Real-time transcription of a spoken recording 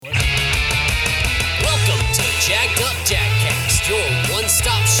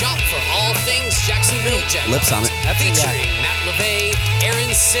Real Jackpot. Lips on it. Featuring Matt LeVay,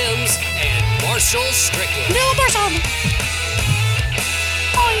 Aaron Sims, and Marshall Strickland. Neil Marshall.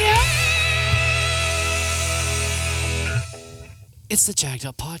 Oh, yeah. It's the Jagged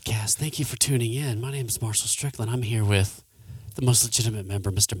Up Podcast. Thank you for tuning in. My name is Marshall Strickland. I'm here with the most legitimate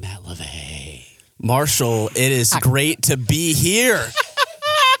member, Mr. Matt LeVay. Marshall, it is great to be here.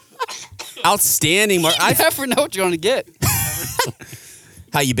 Outstanding, I never know what you're going to get.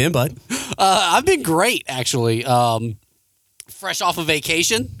 How you been, bud? I've been great, actually. Fresh off a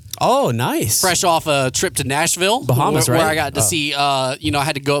vacation. Oh, nice. Fresh off a trip to Nashville. Bahamas, where right? I got to see, I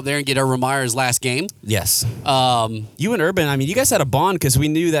had to go up there and get Urban Meyer's last game. Yes. You and Urban, I mean, you guys had a bond because we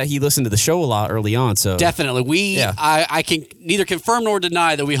knew that he listened to the show a lot early on. So Definitely. I can neither confirm nor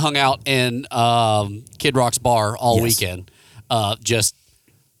deny that we hung out in Kid Rock's bar all weekend.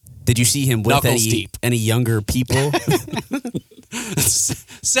 Did you see him with Knuckles deep. any younger people?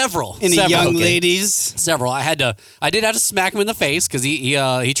 Several. Any young ladies? Several. I did have to smack him in the face because he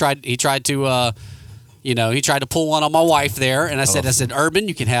tried to pull one on my wife there, and I said, Urban,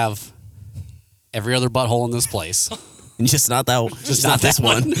 you can have every other butthole in this place, just not this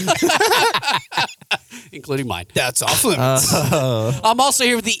one, including mine. That's off limits. I'm also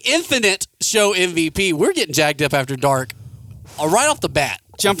here with the Infinite Show MVP. We're getting jagged up after dark, right off the bat.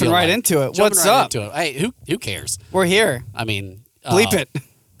 Jumping right into it. What's up? Hey, who cares? We're here. I mean, Bleep it.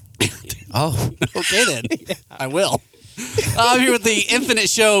 Oh, okay then. I will. I'm here with the Infinite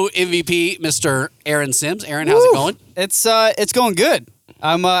Show MVP, Mr. Aaron Sims. Aaron, how's it going? It's going good.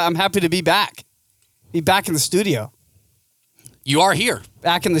 I'm happy to be back. Be back in the studio. You are here.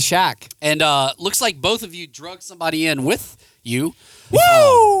 Back in the shack. And looks like both of you drugged somebody in with you.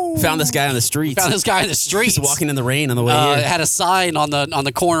 Woo! Found this guy on the streets. Found this guy in the streets. He's walking in the rain on the way here. Had a sign on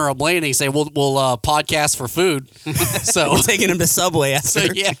the corner of Blanding saying, we'll podcast for food. So We're taking him to Subway after. so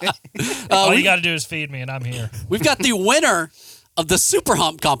yeah. All you got to do is feed me, and I'm here. We've got the winner of the Super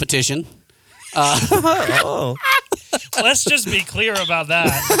Hump competition. Oh. Let's just be clear about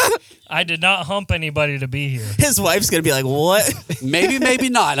that. I did not hump anybody to be here. His wife's going to be like, what? Maybe, maybe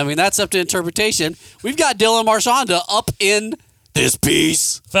not. I mean, that's up to interpretation. We've got Dylan Marchanda up in this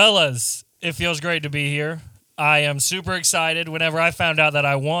piece. Fellas, it feels great to be here. I am super excited whenever I found out that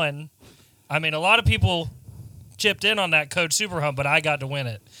I won. I mean, a lot of people chipped in on that code Super Hump, but I got to win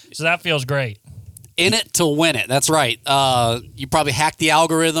it. So that feels great. In it to win it. That's right. You probably hacked the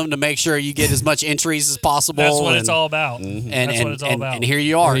algorithm to make sure you get as much entries as possible. That's what it's all about. That's what it's all about. And here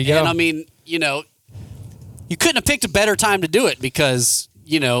you are. There you go. And I mean, you couldn't have picked a better time to do it because,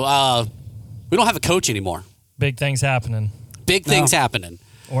 we don't have a coach anymore. Big things happening. Big things happening.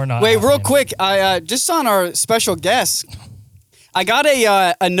 Or not. Wait, real happening. quick. I just on our special guest, I got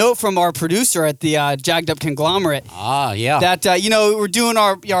a note from our producer at the Jagged Up Conglomerate Ah, yeah. that we're doing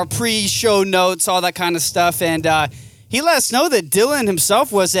our pre-show notes, all that kind of stuff, and he let us know that Dylan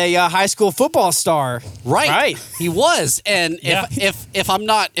himself was a high school football star. Right. He was. And Yeah. if I'm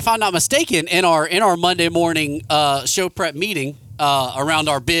not mistaken, in our Monday morning show prep meeting around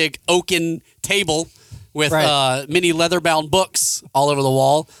our big oaken table with many leather-bound books all over the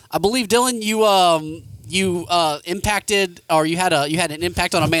wall, I believe, Dylan, you impacted, or you had an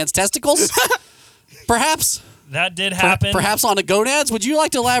impact on a man's testicles, perhaps. That did happen. Perhaps on a gonads. Would you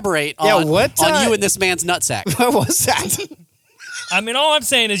like to elaborate on you and this man's nutsack? What was that? I mean, all I'm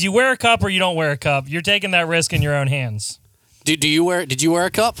saying is you wear a cup or you don't wear a cup. You're taking that risk in your own hands. Did you wear a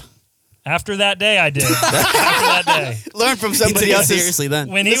cup? After that day, I did. After that day. Learn from He somebody took it else's. seriously then.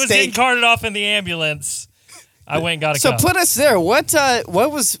 When he was Mistake. getting carted off in the ambulance, I went and got a So cup. put us there. What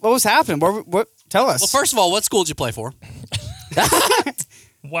was happening? What? Tell us. Well, first of all, what school did you play for?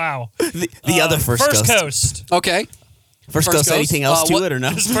 Wow. The other First First Coast. Coast. Okay. First First Coast, Coast. anything else to What- it or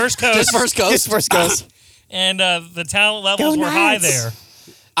no? Just First Coast. Just First Coast. Just first goes. And the talent levels Go were high Knights. there.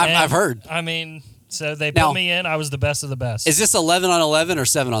 And, I've heard. I mean, so they Now- put me in. I was the best of the best. Is this 11 on 11 or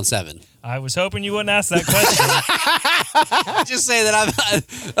 7 on 7? I was hoping you wouldn't ask that question. Just say that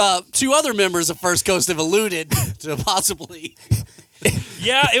I've two other members of First Coast have alluded to possibly.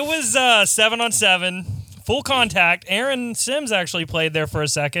 Yeah, it was 7 on 7, full contact. Aaron Sims actually played there for a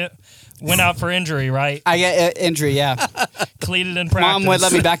second. Went out for injury, right? I get injury. Yeah. Cleated in practice. Mom would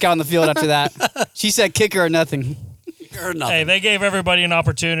let me back out on the field after that. She said kicker or nothing. Or nothing. Hey, they gave everybody an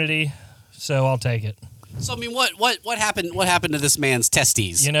opportunity, so I'll take it. So I mean, what happened? What happened to this man's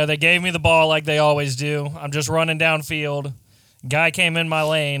testes? You know, they gave me the ball like they always do. I'm just running downfield. Guy came in my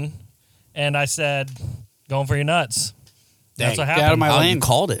lane, and I said, "Going for your nuts." That's what Get out of happened. my Oh, lane. you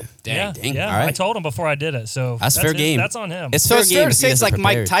called it. yeah, Dang. yeah. All right. I told him before I did it, so That's fair game. That's on him. It's So fair it's game fair to if he say it's hasn't like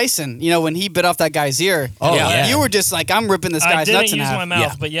Mike prepared. Tyson, when he bit off that guy's ear. Oh, yeah. You were just like, I'm ripping this I guy's didn't nuts in use half. my mouth,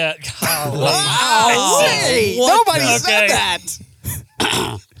 Yeah. but yet, Oh, hey, What nobody the- said Okay.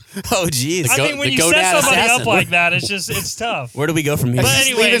 that. Oh, geez. I mean, when the you set Gonad somebody assassin. up like that, it's tough. Where do we go from here? But Just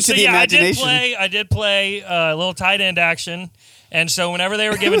leave anyway, it to so the yeah, imagination. I did play a little tight end action, and so whenever they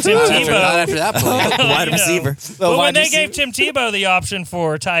were giving Tim Not Tebow, after that play. Wide you know. receiver. But when wide they receiver. gave Tim Tebow the option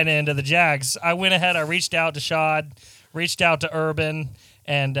for tight end of the Jags, I went ahead. I reached out to Shad, reached out to Urban,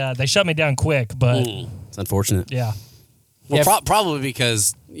 and they shut me down quick. But It's unfortunate. yeah, Well, Yeah. probably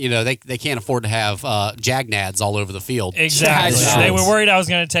because they can't afford to have Jagnads all over the field. exactly. Jags. They were worried I was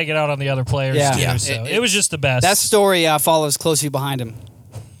going to take it out on the other players Yeah. too. Yeah. So it was just the best. That story follows closely behind him,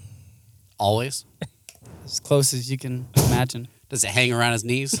 Always. as close as you can imagine. Does it hang around his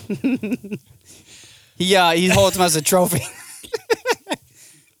knees? He holds him as a trophy.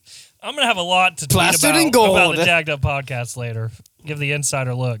 I'm going to have a lot to tweet Plastered in gold. about the Jagged Up podcast later. Give the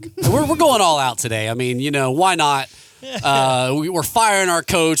insider look. We're going all out today. I mean, why not? We're firing our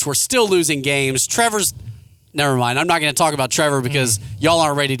coach. We're still losing games. Trevor's. Never mind. I'm not going to talk about Trevor because y'all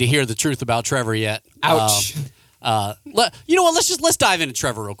aren't ready to hear the truth about Trevor yet. Ouch. You know what? Let's dive into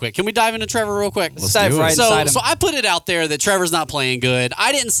Trevor real quick. Can we dive into Trevor real quick? Let's dive do it. right inside him. So I put it out there that Trevor's not playing good.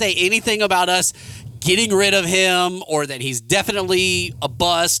 I didn't say anything about us getting rid of him or that he's definitely a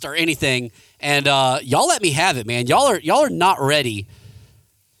bust or anything. And y'all let me have it, man. Y'all are not ready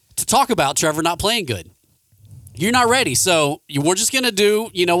to talk about Trevor not playing good. You're not ready. So we're just gonna do.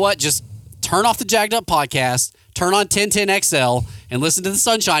 You know what? Just turn off the Jagged Up podcast. Turn on 1010XL and listen to the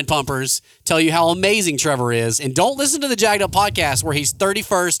Sunshine Pumpers tell you how amazing Trevor is. And don't listen to the Jagged Up podcast where he's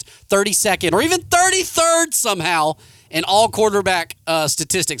 31st, 32nd, or even 33rd somehow in all quarterback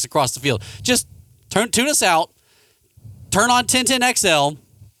statistics across the field. Just tune us out. Turn on 1010XL.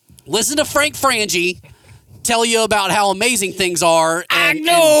 Listen to Frank Frangie tell you about how amazing things are. I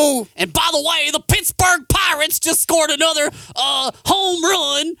know. And by the way, the Pittsburgh Pirates just scored another home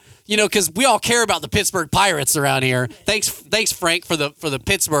run. Because we all care about the Pittsburgh Pirates around here. Thanks, Frank, for the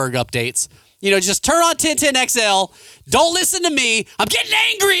Pittsburgh updates. Just turn on 1010XL. Don't listen to me. I'm getting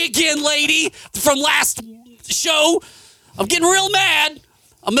angry again, lady, from last show. I'm getting real mad.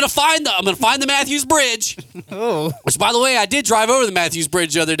 I'm gonna find the Matthews Bridge. Oh, Which, by the way, I did drive over the Matthews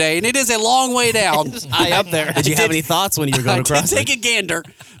Bridge the other day, and it is a long way down. high up there. Did you have any thoughts when you were going I across did take it? a gander.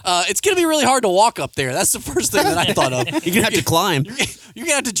 It's going to be really hard to walk up there. That's the first thing that I thought of. You're going to have to climb. You're going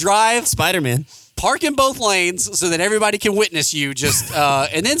to have to drive, Spider-Man. park in both lanes so that everybody can witness you. Just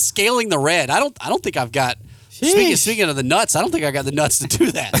and then scaling the red. I don't think I've got. Speaking of the nuts, I don't think I got the nuts to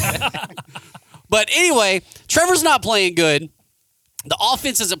do that. But anyway, Trevor's not playing good. The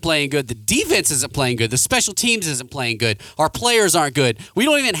offense isn't playing good. The defense isn't playing good. The special teams isn't playing good. Our players aren't good. We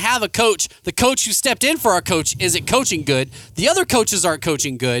don't even have a coach. The coach who stepped in for our coach isn't coaching good. The other coaches aren't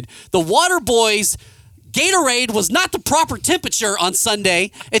coaching good. The Water Boys Gatorade was not the proper temperature on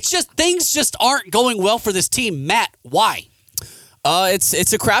Sunday. It's just things just aren't going well for this team. Matt, why?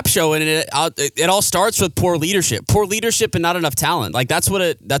 It's a crap show, and it all starts with poor leadership and not enough talent. Like that's what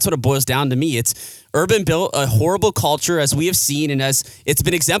it boils down to me. It's Urban built a horrible culture, as we have seen, and as it's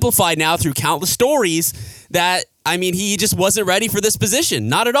been exemplified now through countless stories that, I mean, he just wasn't ready for this position.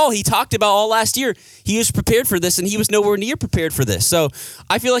 Not at all. He talked about all last year. He was prepared for this, and he was nowhere near prepared for this. So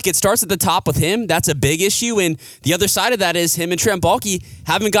I feel like it starts at the top with him. That's a big issue. And the other side of that is him and Trent Baalke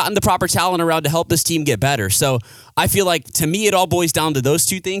haven't gotten the proper talent around to help this team get better. So I feel like, to me, it all boils down to those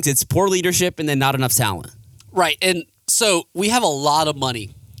two things. It's poor leadership and then not enough talent. Right. And so we have a lot of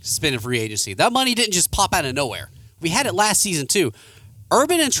money to spend in free agency. That money didn't just pop out of nowhere. We had it last season, too.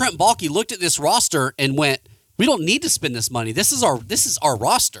 Urban and Trent Baalke looked at this roster and went, we don't need to spend this money. This is our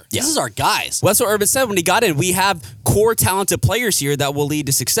roster. Yeah. This is our guys. Well, that's what Urban said when he got in. We have core talented players here that will lead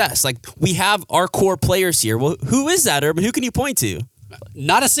to success. Like, we have our core players here. Well, who is that, Urban? Who can you point to?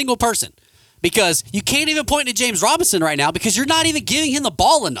 Not a single person. Because you can't even point to James Robinson right now because you're not even giving him the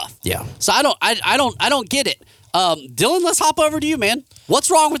ball enough. Yeah. So I don't get it. Dylan, let's hop over to you, man.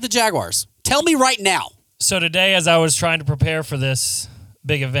 What's wrong with the Jaguars? Tell me right now. So today, as I was trying to prepare for this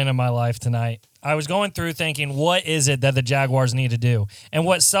big event in my life tonight, I was going through thinking, what is it that the Jaguars need to do? And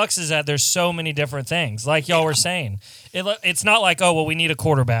what sucks is that there's so many different things. Like y'all were saying, it's not like, oh, well, we need a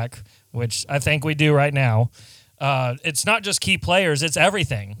quarterback, which I think we do right now. It's not just key players, it's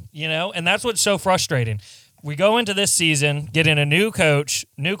everything, and that's what's so frustrating. We go into this season, get in a new coach,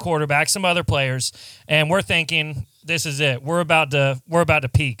 new quarterback, some other players, and we're thinking, this is it. We're about to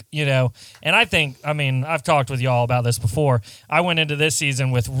peak, And I've talked with y'all about this before. I went into this season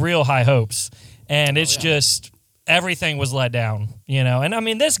with real high hopes, and it's just everything was let down, And I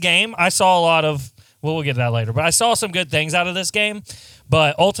mean, this game, I saw a lot of. Well, we'll get to that later, but I saw some good things out of this game.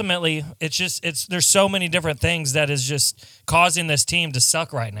 But ultimately, there's so many different things that is just causing this team to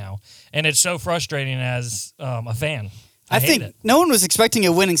suck right now, and it's so frustrating as a fan. I think hate it. No one was expecting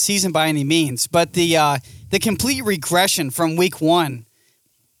a winning season by any means, but the complete regression from week one.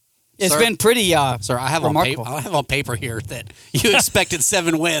 It's been pretty Sir, I have remarkable. I have on paper here that you expected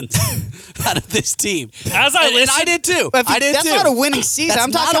 7 wins out of this team. As I listened, and I did too. But I did that's too. not a winning season.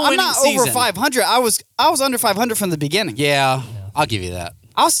 That's I'm not over season. 500. I was under 500 from the beginning. Yeah, I'll give you that.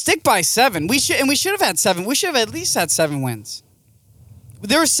 I'll stick by 7. We should have had 7. We should have at least had 7 wins.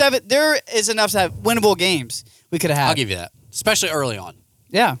 There is enough to have winnable games we could have had. I'll give you that, especially early on.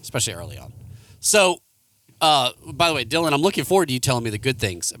 Yeah. Especially early on. So, by the way, Dylan, I'm looking forward to you telling me the good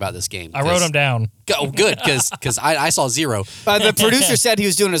things about this game. I wrote them down. Oh, good, because I saw 0. The producer said he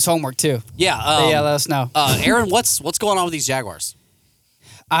was doing his homework too. Yeah. Let us know. Aaron, what's going on with these Jaguars?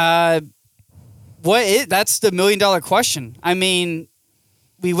 That's the $1 million question. I mean,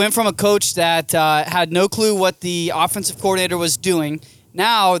 we went from a coach that had no clue what the offensive coordinator was doing.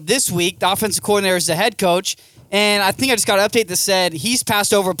 Now, this week, the offensive coordinator is the head coach, and I think I just got an update that said he's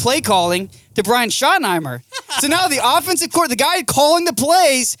passed over play calling to Brian Schottenheimer. So now the offensive coordinator, the guy calling the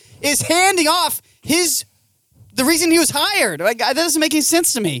plays, is handing off the reason he was hired. Like, that doesn't make any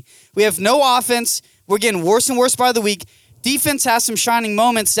sense to me. We have no offense. We're getting worse and worse by the week. Defense has some shining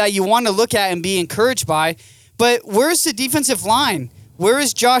moments that you want to look at and be encouraged by. But where's the defensive line? Where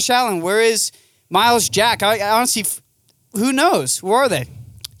is Josh Allen? Where is Miles Jack? I honestly, who knows? Where are they?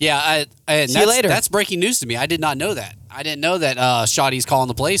 Yeah, See you later. That's breaking news to me. I did not know that. I didn't know that Shotty's calling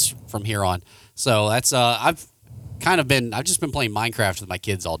the plays from here on. So that's I've just been playing Minecraft with my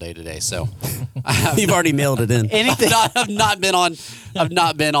kids all day today. So You've already mailed it in. Anything. I've not been on.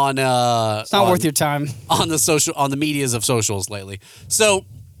 It's not worth your time. on the medias of socials lately. So,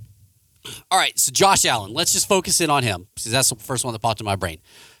 all right. So Josh Allen, let's just focus in on him because that's the first one that popped in my brain.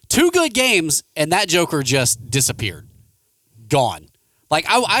 2 good games and that joker just disappeared, gone. Like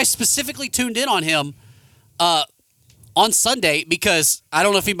I specifically tuned in on him on Sunday because I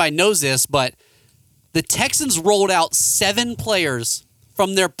don't know if anybody knows this, but the Texans rolled out 7 players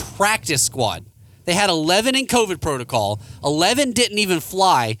from their practice squad. They had 11 in COVID protocol. 11 didn't even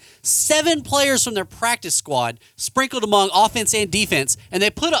fly. 7 players from their practice squad sprinkled among offense and defense, and they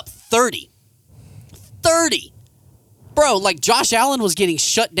put up 30. 30. Bro, like Josh Allen was getting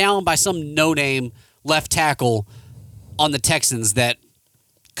shut down by some no-name left tackle on the Texans that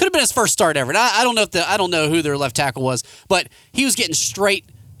could have been his first start ever. And I don't know who their left tackle was, but he was getting straight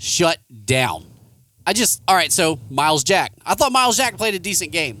shut down. All right, so Miles Jack. I thought Miles Jack played a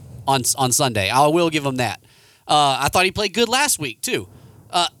decent game on Sunday. I will give him that. I thought he played good last week, too.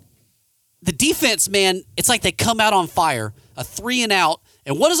 The defense, man, it's like they come out on fire, a 3 and out,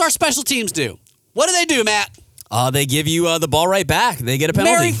 and what does our special teams do? What do they do, Matt? They give you the ball right back. They get a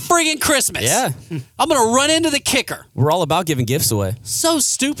penalty. Merry friggin' Christmas. Yeah. I'm going to run into the kicker. We're all about giving gifts away. So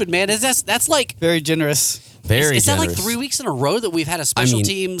stupid, man. That's like... Very generous. Very Is that generous. like 3 weeks in a row that we've had a special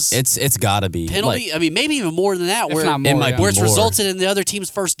teams It's got to be penalty? Like, I mean, maybe even more than that. If Where not more, it might yeah. be where it's more. resulted in the other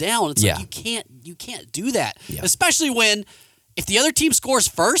team's first down. It's Yeah. like you can't do that. Yeah. Especially when if the other team scores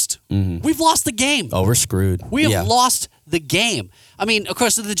first, we've lost the game. Oh, we're screwed. We have Yeah. lost the game. I mean, of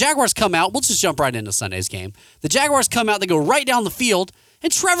course, the Jaguars come out. We'll just jump right into Sunday's game. The Jaguars come out. They go right down the field,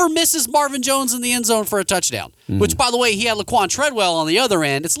 and Trevor misses Marvin Jones in the end zone for a touchdown. Which, by the way, he had Laquan Treadwell on the other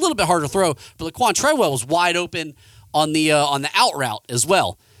end. It's a little bit harder to throw, but Laquan Treadwell was wide open on the out route as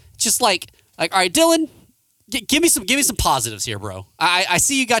well. Just like all right, Dylan, give me some positives here, bro. I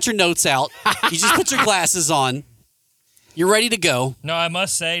see you got your notes out. You just put your glasses on. You're ready to go. No, I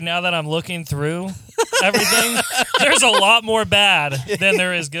must say, now that I'm looking through everything, there's a lot more bad than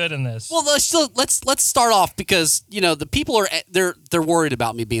there is good in this. Well, let's start off because the people are they're worried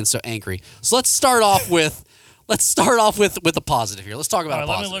about me being so angry. So let's start off with a positive here. Let's talk about All a right,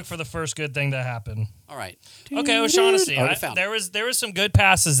 let positive. me look for the first good thing that happened. All right. Okay, O'Shaughnessy. Already found it. There was some good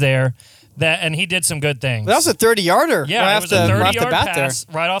passes there, and he did some good things. That was a 30-yarder. Yeah, right it off was the, a right off the 30-yard bat pass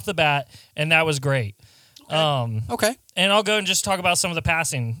right off the bat, and that was great. Okay. And I'll go and just talk about some of the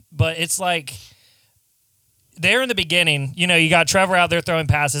passing. But it's like there in the beginning, you got Trevor out there throwing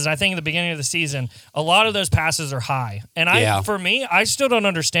passes. And I think in the beginning of the season, a lot of those passes are high. And for me, I still don't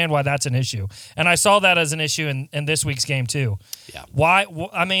understand why that's an issue. And I saw that as an issue in this week's game too. Yeah. Why?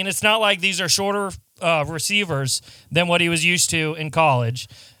 I mean, it's not like these are shorter receivers than what he was used to in college.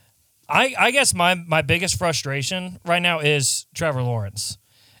 I guess my biggest frustration right now is Trevor Lawrence.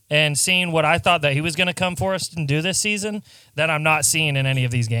 And seeing what I thought that he was going to come for us and do this season that I'm not seeing in any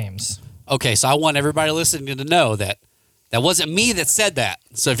of these games. Okay, so I want everybody listening to know that wasn't me that said that.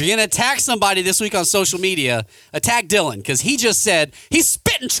 So if you're going to attack somebody this week on social media, attack Dylan, because he just said he's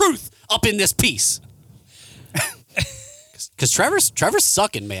spitting truth up in this piece. Because Trevor's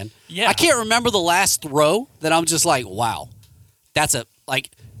sucking, man. Yeah. I can't remember the last throw that I'm just like, wow. That's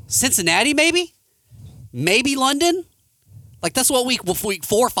Cincinnati maybe? Maybe London? Like that's what week 4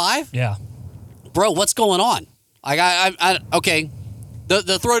 or 5? Yeah. Bro, what's going on? Like okay.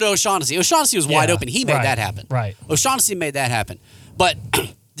 The throw to O'Shaughnessy. O'Shaughnessy was wide Yeah, open. He made right, that happen. right. O'Shaughnessy made that happen. But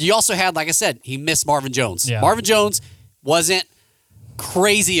you also had, like I said, he missed Marvin Jones. Yeah. Marvin Jones wasn't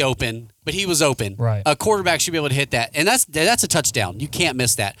crazy open, but he was open. Right. A quarterback should be able to hit that. And that's a touchdown. You can't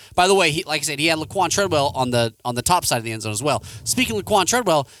miss that. By the way, like I said, he had Laquan Treadwell on the top side of the end zone as well. Speaking of Laquan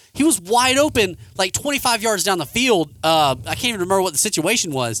Treadwell, he was wide open like 25 yards down the field. I can't even remember what the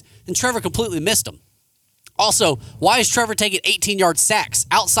situation was, and Trevor completely missed him. Also, why is Trevor taking 18-yard sacks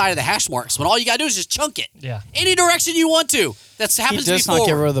outside of the hash marks when all you got to do is just chunk it? Yeah. Any direction you want to. That He happens to be does not get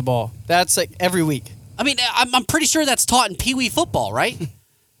forward. rid of the ball. That's like every week. I mean, I'm pretty sure that's taught in Pee Wee football, right?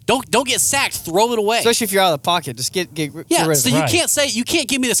 Don't get sacked. Throw it away. Especially if you're out of the pocket. Just get rid of So it. you can't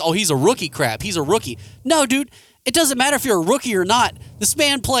give me this, oh, he's a rookie crap. He's a rookie. No, dude. It doesn't matter if you're a rookie or not. This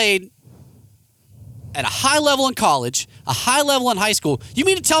man played at a high level in college, a high level in high school. You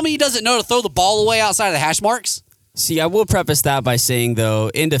mean to tell me he doesn't know to throw the ball away outside of the hash marks? See, I will preface that by saying,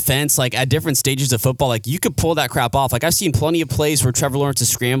 though, in defense, like at different stages of football, like you could pull that crap off. Like I've seen plenty of plays where Trevor Lawrence is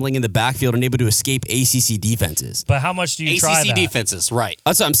scrambling in the backfield and able to escape ACC defenses. But how much do you try ACC that? defenses, right.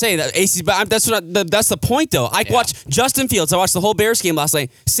 That's what I'm saying. That ACC, but that's the point, though. I watched Justin Fields. I watched the whole Bears game last night.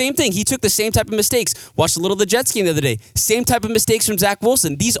 Same thing. He took the same type of mistakes. Watched a little of the Jets game the other day. Same type of mistakes from Zach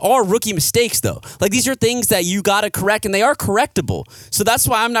Wilson. These are rookie mistakes, though. Like these are things that you got to correct, and they are correctable. So that's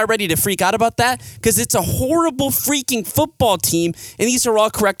why I'm not ready to freak out about that, because it's a horrible freaking football team, and these are all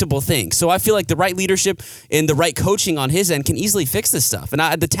correctable things. So I feel like the right leadership and the right coaching on his end can easily fix this stuff.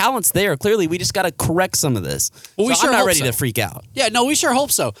 And the talent's there. Clearly, we just got to correct some of this. Well, we So sure I'm not hope ready so. to freak out. Yeah, no, we sure hope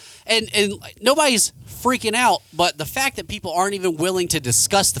so. And nobody's freaking out, but the fact that people aren't even willing to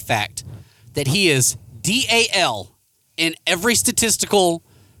discuss the fact that he is DAL in every statistical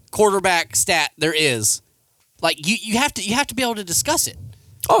quarterback stat there is, like you have to be able to discuss it.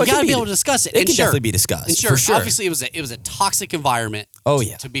 Oh, you it got to can be be- able to discuss it. it And can sure, definitely be discussed, And sure, for sure. obviously it was a toxic environment. Oh,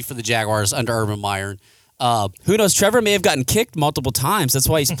 yeah. to be for the Jaguars under Urban Meyer. Who knows? Trevor may have gotten kicked multiple times. That's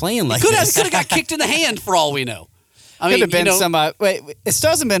why he's playing like Could this. have got kicked in the hand for all we know. I Could mean, have been you know, somebody. Wait, it still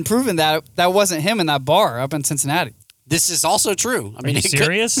hasn't been proven that wasn't him in that bar up in Cincinnati. this is also true. I Are mean, you it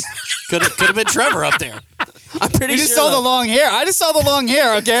serious? could have been Trevor up there. I'm pretty You sure. just saw the long hair. I just saw the long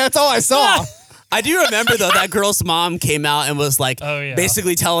hair. Okay, that's all I saw. I do remember though that girl's mom came out and was like, Oh, yeah.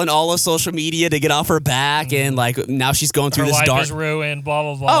 basically telling all of social media to get off her back, and like now she's going through Her this life dark. is ruined, blah,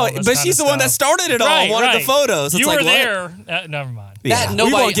 blah, blah. Oh, this but kind she's of the one that stuff. started it all. Right, One of right. the photos. It's You like, were what? there. Never mind. Yeah, That we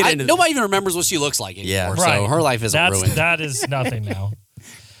nobody, won't get into nobody even remembers what she looks like anymore. Yeah. So Right. her life isn't ruined. That is nothing now.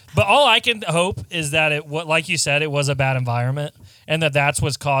 But all I can hope is that like you said, it was a bad environment, and that's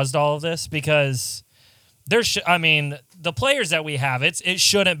what's caused all of this. Because the players that we have, it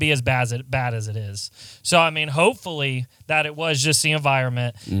shouldn't be as bad as it is. So I mean, hopefully that it was just the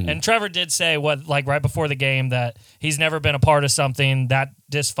environment. And Trevor did say right before the game that he's never been a part of something that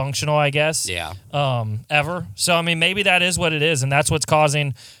dysfunctional, I guess. Yeah. Ever. So I mean, maybe that is what it is, and that's what's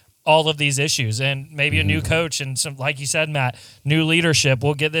causing all of these issues. And maybe a new coach and some, like you said, Matt, new leadership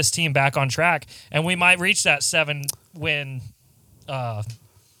will get this team back on track, and we might reach that 7-win.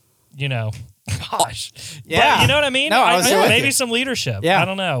 Gosh. Yeah. But you know what I mean? No, I was with maybe you. some leadership. Yeah. I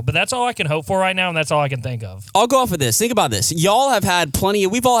don't know. But that's all I can hope for right now, and that's all I can think of. I'll go off of this. Think about this. We've all had plenty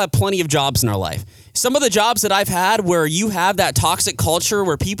of jobs in our life. Some of the jobs that I've had where you have that toxic culture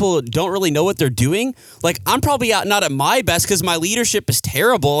where people don't really know what they're doing, like I'm probably not at my best because my leadership is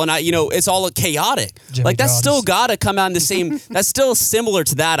terrible and it's all chaotic. Jimmy like that's John's. still got to come out in the same. That's still similar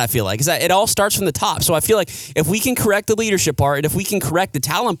to that. I feel like is that it all starts from the top. So I feel like if we can correct the leadership part and if we can correct the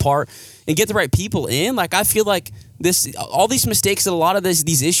talent part and get the right people in, like I feel like all these mistakes and a lot of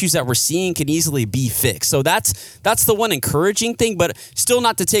these issues that we're seeing can easily be fixed. So that's the one encouraging thing, but still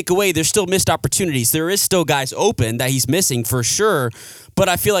not to take away, there's still missed opportunities. There is still guys open that he's missing for sure. But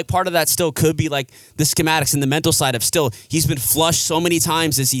I feel like part of that still could be like the schematics and the mental side of still, he's been flushed so many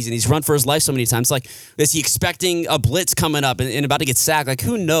times this season. He's run for his life so many times. Like, is he expecting a blitz coming up and about to get sacked? Like,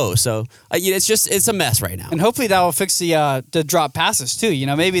 who knows? So it's a mess right now. And hopefully that will fix the drop passes too.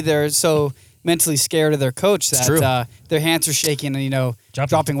 Maybe they're so mentally scared of their coach true. that their hands are shaking and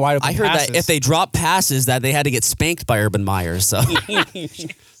dropping wide open I heard passes. that if they drop passes that they had to get spanked by Urban Meyer. So they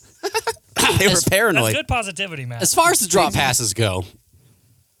were That's paranoid. good positivity, Matt. As far as the drop passes go,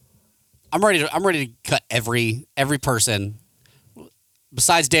 I'm ready to cut every person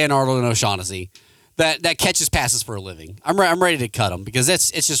besides Dan Arnold and O'Shaughnessy that catches passes for a living. I'm ready to cut them because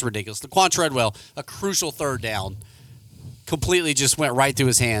it's just ridiculous. Laquan Treadwell, a crucial third down, completely just went right through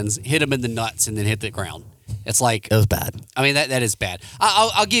his hands, hit him in the nuts, and then hit the ground. It's like It was bad. I mean that is bad.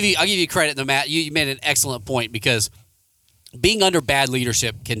 I'll give you credit though, Matt. You made an excellent point because being under bad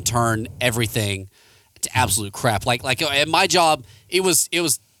leadership can turn everything to absolute crap. Like at my job, it was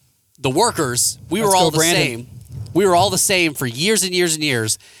the workers. We were all the same. We were all the same for years and years and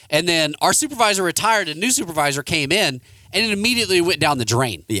years. And then our supervisor retired, a new supervisor came in, and it immediately went down the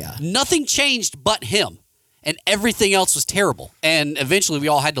drain. Yeah. Nothing changed but him. And everything else was terrible. And eventually we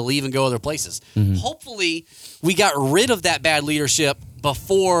all had to leave and go other places. Hopefully we got rid of that bad leadership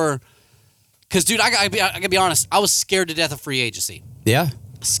before. Because, dude, I gotta be honest, I was scared to death of free agency. Yeah.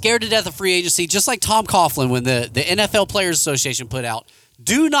 Scared to death of free agency, just like Tom Coughlin when the NFL Players Association put out,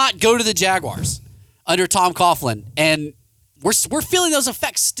 do not go to the Jaguars under Tom Coughlin. And we're feeling those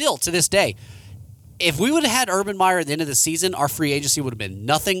effects still to this day. If we would have had Urban Meyer at the end of the season, our free agency would have been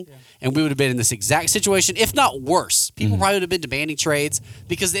nothing, and we would have been in this exact situation, if not worse. People probably would have been demanding trades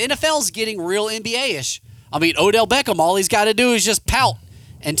because the NFL is getting real NBA-ish. I mean, Odell Beckham, all he's got to do is just pout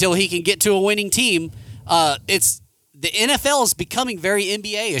until he can get to a winning team. The NFL is becoming very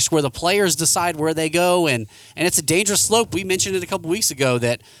NBA-ish, where the players decide where they go, and it's a dangerous slope. We mentioned it a couple weeks ago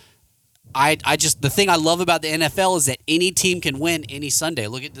that the thing I love about the NFL is that any team can win any Sunday.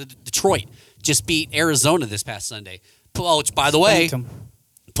 Look at Detroit. Just beat Arizona this past Sunday. Which, by the way,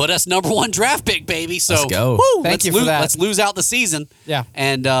 put us number 1 draft pick, baby. So Let's go. Woo, Thank you for that. Let's lose out the season. Yeah.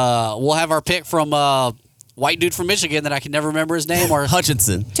 And we'll have our pick from white dude from Michigan that I can never remember his name. Or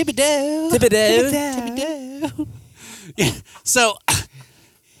Hutchinson. Thibodeau. Thibodeau. Yeah. So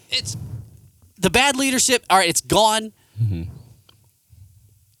it's the bad leadership. All right, it's gone.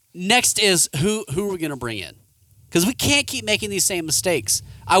 Next is who are we going to bring in? Because we can't keep making these same mistakes.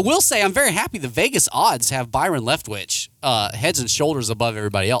 I will say I'm very happy the Vegas odds have Byron Leftwich heads and shoulders above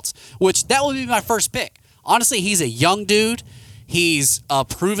everybody else, which that would be my first pick. Honestly, he's a young dude. He's a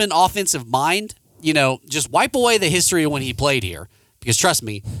proven offensive mind. You know, just wipe away the history of when he played here. Because trust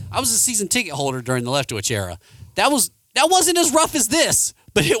me, I was a season ticket holder during the Leftwich era. That wasn't as rough as this,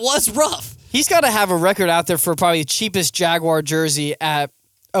 but it was rough. He's got to have a record out there for probably cheapest Jaguar jersey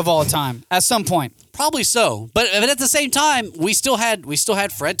of all time at some point. Probably so, but at the same time, we still had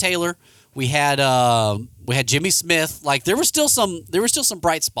Fred Taylor, we had Jimmy Smith. Like there were still some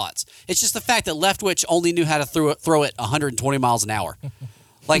bright spots. It's just the fact that Leftwich only knew how to throw it 120 miles an hour.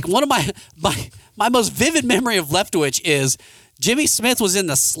 Like one of my most vivid memory of Leftwich is Jimmy Smith was in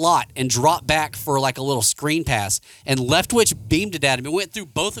the slot and dropped back for like a little screen pass, and Leftwich beamed it at him. It went through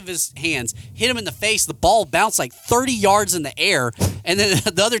both of his hands, hit him in the face. The ball bounced like 30 yards in the air, and then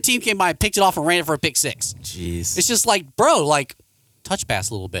the other team came by and picked it off and ran it for a pick six. Jeez. It's just like, bro, like touch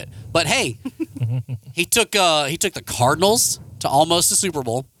pass a little bit. But hey, he took the Cardinals to almost a Super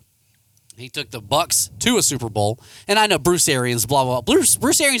Bowl. He took the Bucks to a Super Bowl. And I know Bruce Arians, blah, blah, blah.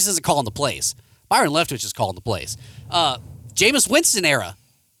 Bruce Arians isn't calling the plays. Byron Leftwich is calling the plays. Jameis Winston era,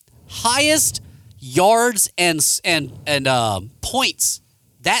 highest yards and points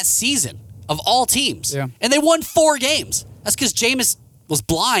that season of all teams. Yeah. And they won 4 games. That's because Jameis was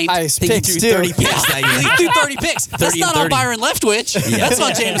blind. I I think picks he too. threw 30 picks that year. He threw 30 picks. That's 30 and not on 30. Byron Leftwich. That's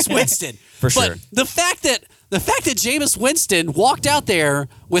on Jameis Winston. For sure. But the fact that Jameis Winston walked out there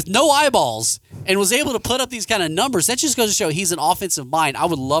with no eyeballs and was able to put up these kind of numbers, that just goes to show he's an offensive mind. I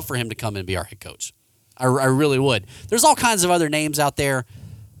would love for him to come and be our head coach. I really would. There's all kinds of other names out there.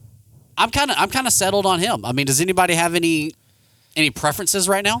 I'm kind of settled on him. I mean, does anybody have any preferences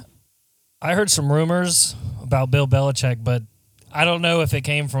right now? I heard some rumors about Bill Belichick, but I don't know if it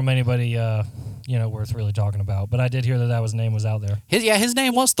came from anybody worth really talking about. But I did hear that his name was out there. His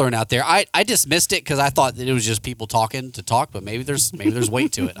name was thrown out there. I dismissed it because I thought that it was just people talking to talk, but maybe there's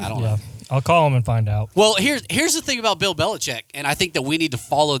weight to it. I don't know. I'll call him and find out. Well, here's the thing about Bill Belichick, and I think that we need to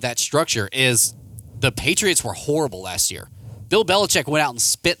follow that structure, is the Patriots were horrible last year. Bill Belichick went out and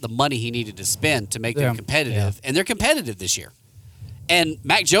spent the money he needed to spend to make them competitive, and they're competitive this year. And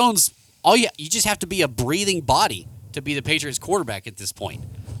Mac Jones, you just have to be a breathing body to be the Patriots quarterback at this point.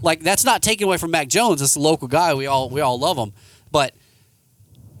 Like, that's not taken away from Mac Jones. It's a local guy. We all love him. But,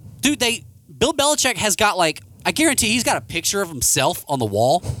 dude, Bill Belichick has got, like, I guarantee he's got a picture of himself on the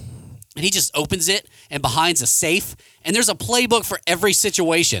wall, and he just opens it, and behind's a safe, and there's a playbook for every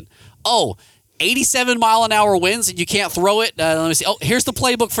situation. 87-mile-an-hour winds and you can't throw it. Let me see. Here's the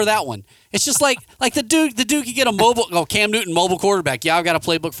playbook for that one. It's just like the dude could get a Cam Newton mobile quarterback. Yeah, I've got a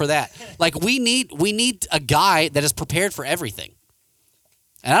playbook for that. Like we need a guy that is prepared for everything.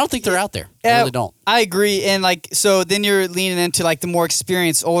 And I don't think they're out there. I Yeah, really don't. I agree. And like, so then you're leaning into like the more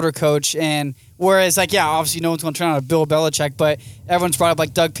experienced older coach. And whereas like, yeah, obviously no one's going to turn on a Bill Belichick, but everyone's brought up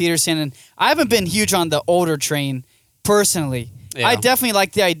like Doug Peterson. And I haven't been huge on the older train personally. Yeah. I definitely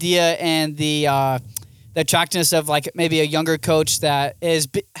like the idea and the attractiveness of like maybe a younger coach that has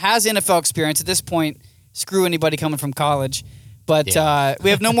NFL experience at this point. Screw anybody coming from college. But we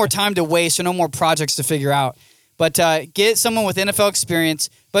have no more time to waste or no more projects to figure out. But get someone with NFL experience,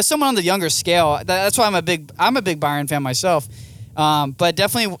 but someone on the younger scale. That's why I'm a big Byron fan myself. But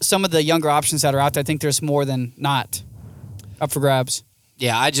definitely some of the younger options that are out there, I think there's more than not up for grabs.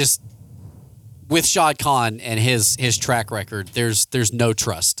 Yeah, I just with Shad Khan and his track record, there's no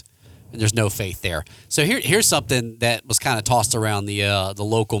trust and there's no faith there. So here's something that was kind of tossed around the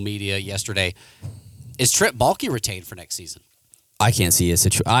local media yesterday. Is Trent Baalke retained for next season? I can't see a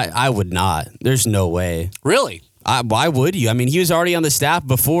situation. I would not. There's no way. Really? Why would you? I mean, he was already on the staff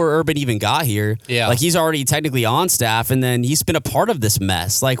before Urban even got here. Yeah. Like, he's already technically on staff, and then he's been a part of this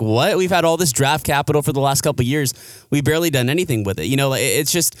mess. Like, what? We've had all this draft capital for the last couple of years. We've barely done anything with it. You know, like,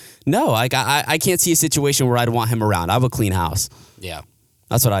 it's just, no. Like, I can't see a situation where I'd want him around. I would clean house. Yeah.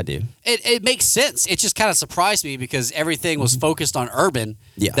 That's what I do. It makes sense. It just kind of surprised me because everything was focused on Urban.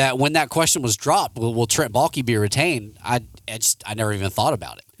 Yeah. That when that question was dropped, will Trent Baalke be retained? I never even thought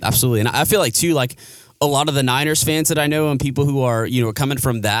about it. Absolutely. And I feel like, too, like, a lot of the Niners fans that I know and people who are, you know, coming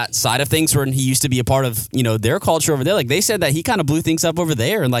from that side of things when he used to be a part of, you know, their culture over there, like, they said that he kind of blew things up over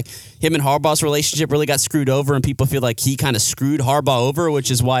there, and like him and Harbaugh's relationship really got screwed over, and people feel like he kind of screwed Harbaugh over, which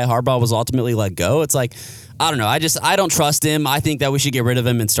is why Harbaugh was ultimately let go. It's like, I don't know. I don't trust him. I think that we should get rid of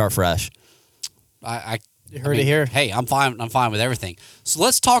him and start fresh. You heard it here. Hey, I'm fine with everything. So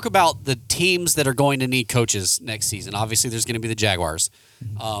let's talk about the teams that are going to need coaches next season. Obviously, there's going to be the Jaguars.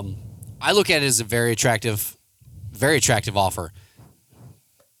 I look at it as a very attractive offer.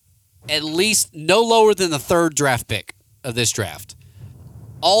 At least no lower than the third draft pick of this draft.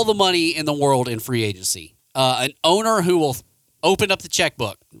 All the money in the world in free agency. An owner who will open up the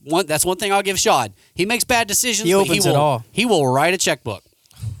checkbook. That's one thing I'll give Shad. He makes bad decisions, He but opens it all. he will write a checkbook.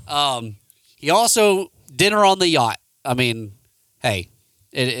 He also dinner on the yacht. I mean, hey,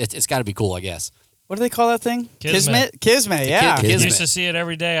 it's got to be cool, I guess. What do they call that thing? Kismet. Kismet, yeah. Kismet. I used to see it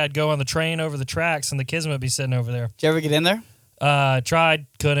every day. I'd go on the train over the tracks, and the Kismet would be sitting over there. Did you ever get in there? Tried,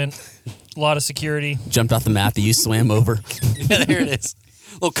 couldn't. A lot of security. Jumped off the mat that you swam over. Yeah, there it is.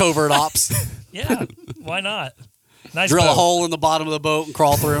 Little covert ops. Yeah, why not? Nice Drill boat. a hole in the bottom of the boat and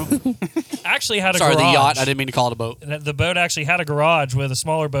crawl through. Actually had a Sorry, garage. the yacht. I didn't mean to call it a boat. The boat actually had a garage with a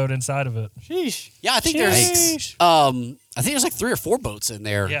smaller boat inside of it. Sheesh. Yeah, I think Sheesh. there's like 3 or 4 boats in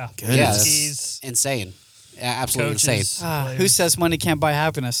there. Yeah. Yeah, that's Skis, insane. Yeah, absolutely coaches. insane. Who says money can't buy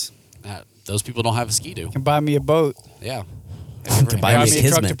happiness? Those people don't have a ski-doo. Can buy me a boat. Yeah. Buy Buy me me a a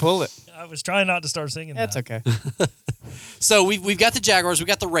truck Kismet. to pull it. I was trying not to start singing That's that. okay. So we've got the Jaguars. We've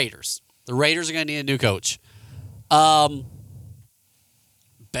got the Raiders. The Raiders are going to need a new coach.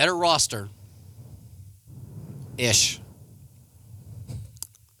 Better roster. Ish.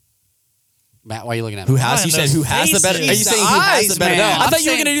 Matt, why are you looking at me? Who has? Why You in said those who has the better? Are you faces? saying who has the Eyes, better? man. No, I I'm thought you were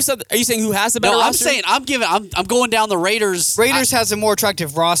saying- going to do something. Are you saying who has the better? No, I'm roster? saying I'm going down the Raiders. Raiders has a more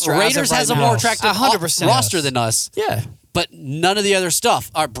attractive roster. Raiders has a more attractive 100%. roster than us. Yeah. But none of the other stuff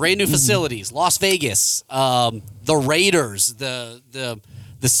are brand new facilities. Las Vegas, the Raiders, the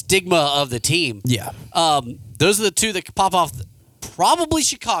stigma of the team. Yeah. Those are the two that could pop off. Probably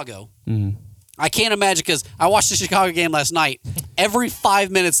Chicago. I can't imagine because I watched the Chicago game last night. Every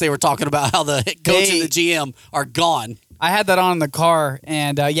 5 minutes they were talking about how the head coach and the GM are gone. I had that on in the car,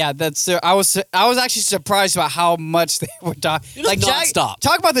 and that's. I was actually surprised about how much they were talking. It was nonstop.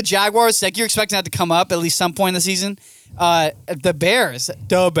 Talk about the Jaguars. Like you're expecting that to come up at least some point in the season. The Bears.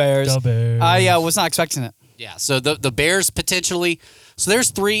 I was not expecting it. Yeah. So the Bears potentially. So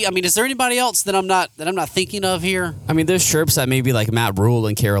there's 3. I mean, is there anybody else that I'm not thinking of here? I mean, there's chirps that maybe like Matt Rule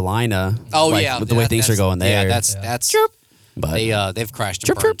in Carolina. Oh like, yeah, with the way things are going there. Yeah, that's chirp. But they've crashed and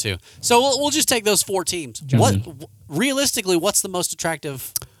Chirp, burned chirp. too. So we'll just take those 4 teams. Realistically, what's the most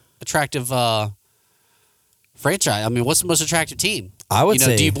attractive franchise? I mean, what's the most attractive team? I would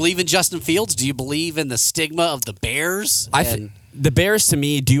say. Do you believe in Justin Fields? Do you believe in the stigma of the Bears? The Bears to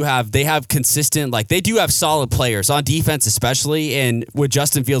me they have consistent, like they do have solid players on defense especially, and with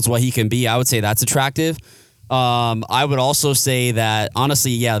Justin Fields what he can be, I would say that's attractive. I would also say that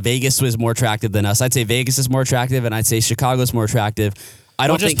honestly, yeah, Vegas was more attractive than us. I'd say Vegas is more attractive, and I'd say Chicago's more attractive. I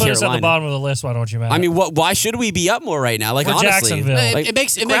don't just think put us at Carolina. the bottom of the list. Why don't you, Matt? I mean, why should we be up more right now? Like We're honestly, Jacksonville. like, It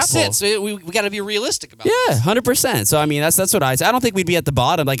makes grapple. sense. We got to be realistic about Yeah, this. 100%. So I mean, that's what I don't think we'd be at the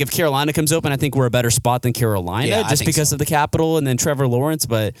bottom. Like if Carolina comes open, I think we're a better spot than Carolina Yeah, I just think because so. of the capital and then Trevor Lawrence.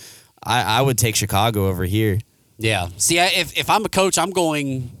 But I would take Chicago over here. Yeah. See, if I'm a coach, I'm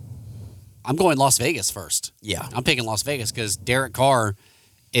going Las Vegas first. Yeah. I'm picking Las Vegas because Derek Carr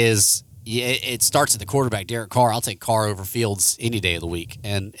is. Yeah, it starts at the quarterback, Derek Carr. I'll take Carr over Fields any day of the week.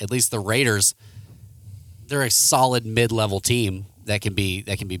 And at least the Raiders, they're a solid mid-level team that can be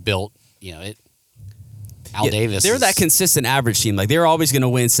built. You know, Al Davis. They're is- that consistent average team. Like they're always going to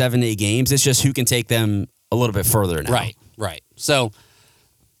win 7-8 games. It's just who can take them a little bit further now. Right. So,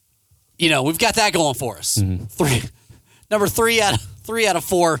 we've got that going for us. Mm-hmm. Number three out of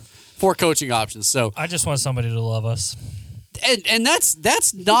four coaching options. So, I just want somebody to love us. and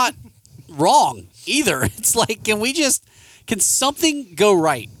that's not wrong either. It's like, can something go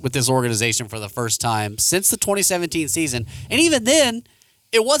right with this organization for the first time since the 2017 season? And even then,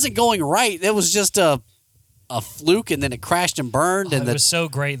 it wasn't going right. It was just a fluke, and then it crashed and burned. And It was so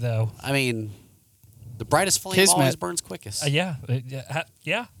great, though. I mean, the brightest flame Kismet. always burns quickest. Yeah.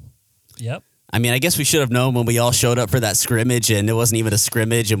 Yep. I mean, I guess we should have known when we all showed up for that scrimmage, and it wasn't even a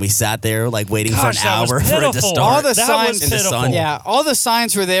scrimmage, and we sat there like waiting Gosh, for an that was hour for it to pitiful. start. All the That signs was in the sun. pitiful. Yeah, all the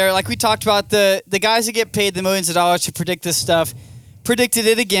signs were there. Like we talked about, the guys that get paid the millions of dollars to predict this stuff predicted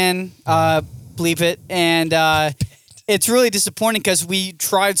it again. Bleep it. And it's really disappointing because we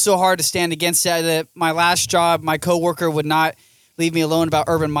tried so hard to stand against it. My last job, my coworker would not leave me alone about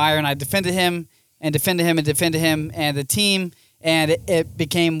Urban Meyer, and I defended him and defended him and defended him and the team. And it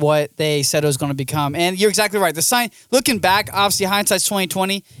became what they said it was going to become. And you're exactly right. The sign, looking back, obviously hindsight's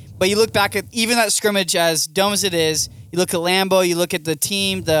 20/20, but you look back at even that scrimmage, as dumb as it is. You look at Lambeau, you look at the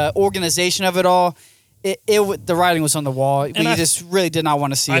team, the organization of it all. The writing was on the wall. We just really did not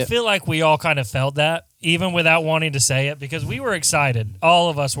want to see I it. feel like we all kind of felt that, even without wanting to say it, because we were excited. All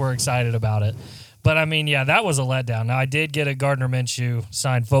of us were excited about it. But, I mean, yeah, that was a letdown. Now, I did get a Gardner Minshew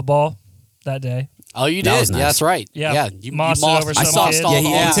signed football that day. Oh, you That did? was nice. Yeah, that's right. Yeah. You Mossed it over I some saw kid. Stall Yeah,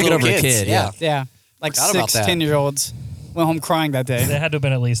 he all took the it little over a kids. kid, yeah. Yeah, like Forgot about 6, that. 10-year-olds went home crying that day. They had to have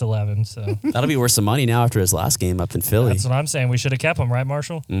been at least 11, so That'll be worth some money now after his last game up in Philly. that's what I'm saying. We should have kept him, right,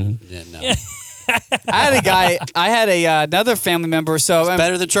 Marshall? Yeah, no. I had another family member. So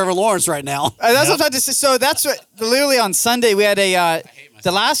Better than Trevor Lawrence right now. that's what I'm trying to say. So that's what literally on Sunday we had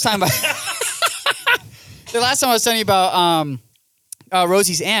the last time the last time I was telling you about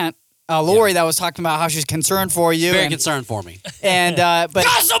Rosie's aunt Lori that was talking about how she's concerned for you. Very and, concerned for me. And but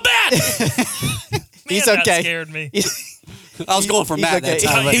God, so bad. he's Man, okay. That scared me. I was going for He's Matt okay. that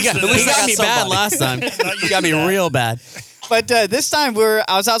time. but He got, At he least I got got me bad somebody. last time. He got me real bad. But this time I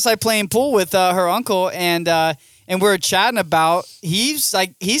was outside playing pool with her uncle, and we were chatting about he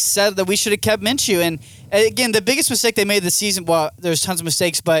said that we should have kept Minshew. And again, the biggest mistake they made this season. Well, there's tons of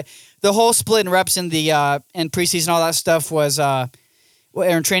mistakes, but the whole split in reps in the in preseason, all that stuff was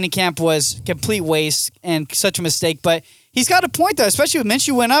in training camp was complete waste and such a mistake. But he's got a point though, especially when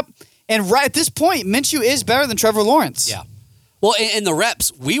Minshew went up. And right at this point, Minshew is better than Trevor Lawrence. Yeah. Well, in the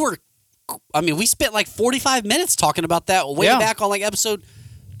reps, we spent like 45 minutes talking about that way Yeah. back on like episode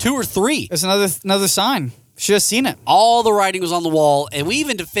 2 or 3. That's another sign. Should have seen it. All the writing was on the wall, and we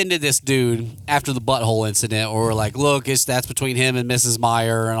even defended this dude after the butthole incident, where we're like, look, that's between him and Mrs.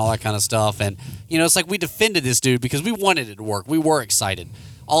 Meyer and all that kind of stuff. And, it's like we defended this dude because we wanted it to work. We were excited.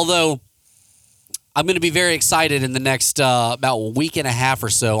 Although, I'm going to be very excited in the next about a week and a half or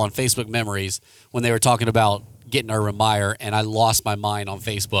so on Facebook Memories when they were talking about getting Urban Meyer, and I lost my mind on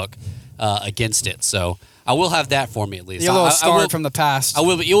Facebook against it. So I will have that for me at least. You're a little I scarred will- from the past. I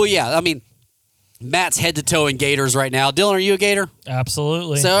will be. Oh, yeah. I mean, Matt's head to toe in Gators right now. Dylan, are you a Gator?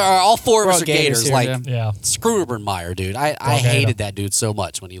 Absolutely. So all four of We're us all are Gators. Gators here, Like, yeah. screw Urban Meyer, dude. I Gator. hated that dude so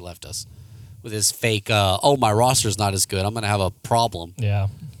much when he left us with his fake, my roster's not as good. I'm going to have a problem. Yeah.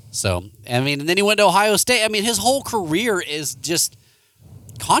 So, I mean, and then he went to Ohio State. I mean, his whole career is just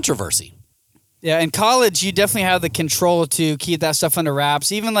controversy. Yeah, in college, you definitely have the control to keep that stuff under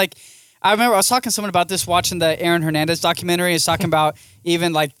wraps. Even like, I remember I was talking to someone about this watching the Aaron Hernandez documentary. It's talking about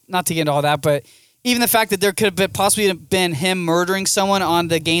even like, not to get into all that, but even the fact that there could have possibly been him murdering someone on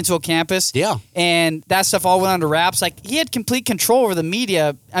the Gainesville campus. Yeah. And that stuff all went under wraps. Like, he had complete control over the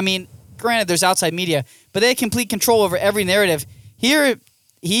media. I mean, granted, there's outside media, but they had complete control over every narrative. Here,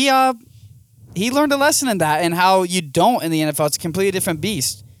 he learned a lesson in that and how you don't in the NFL. It's a completely different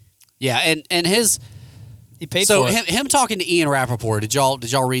beast. Yeah, and his He paid so for it. him talking to Ian Rappaport. Did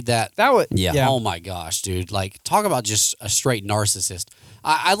y'all read that? That was Yeah. Oh my gosh, dude! Like, talk about just a straight narcissist.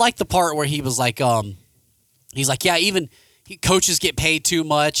 I like the part where he was like, he's like, yeah, even coaches get paid too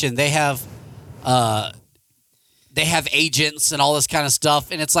much and they have agents and all this kind of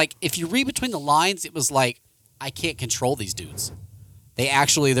stuff. And it's like, if you read between the lines, it was like, I can't control these dudes.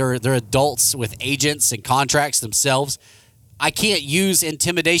 They're adults with agents and contracts themselves. I can't use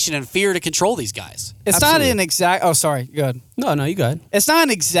intimidation and fear to control these guys. It's Absolutely. not an exact. Oh, sorry. Good. No, you go ahead. It's not an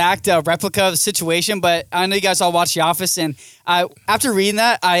exact replica of the situation, but I know you guys all watch The Office, and after reading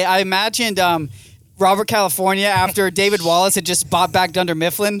that, I imagined Robert California after David Wallace had just bought back Dunder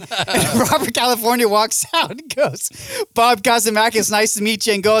Mifflin. And Robert California walks out and goes, "Bob Kazimakis, nice to meet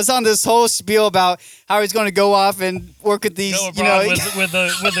you," and goes on this whole spiel about how he's going to go off and work with these, Go abroad with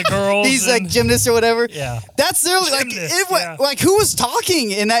the girls. these like and- gymnasts or whatever. Yeah. That's literally Gymnasts, yeah. like who was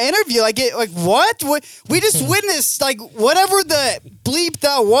talking in that interview? What? We just witnessed like whatever the bleep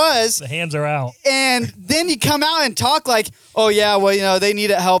that was. The hands are out. And then you come out and talk like, "Oh yeah, well they need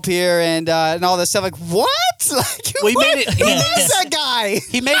help here and all this stuff." Like what? Like Well, he what? made it- Who is that guy?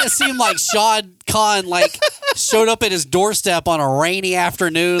 He made it seem like Shad Khan showed up at his doorstep on a rainy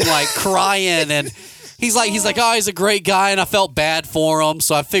afternoon, crying, and he's like, "Oh, he's a great guy," and I felt bad for him,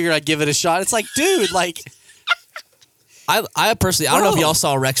 so I figured I'd give it a shot. It's like, dude, I personally, I don't know if Bro. y'all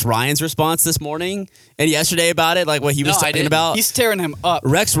saw Rex Ryan's response this morning and yesterday about it, like what he was No, I talking didn't. about. He's tearing him up.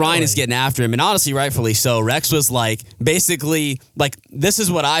 Rex Ryan is getting after him, and honestly, rightfully so. Rex was basically, this is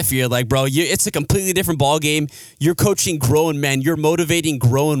what I feel like, bro. It's a completely different ball game. You're coaching grown men. You're motivating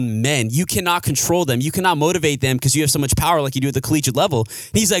grown men. You cannot control them. You cannot motivate them because you have so much power, like you do at the collegiate level.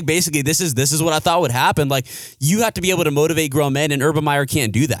 And he's like, basically, this is what I thought would happen. Like, you have to be able to motivate grown men, and Urban Meyer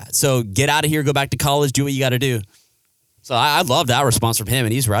can't do that. So get out of here, go back to college, do what you got to do. So I love that response from him,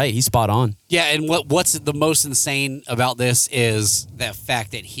 and he's right. He's spot on. yeah. And what's the most insane about this is that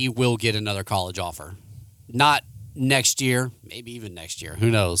fact that he will get another college offer, not next year, maybe even next year.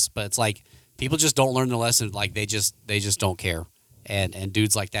 Who knows? But it's like people just don't learn the lesson. Like they just don't care, and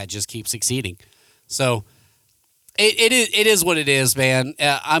dudes like that just keep succeeding. So it is what it is, man.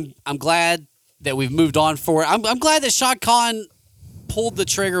 I'm glad that we've moved on for it. I'm glad that Shad Khan pulled the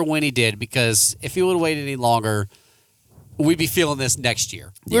trigger when he did, because if he would have waited any longer, we'd be feeling this next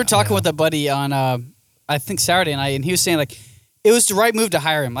year. We were talking with a buddy on, I think Saturday night, and he was saying it was the right move to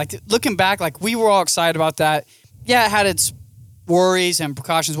hire him. Like looking back, we were all excited about that. Yeah, it had its worries and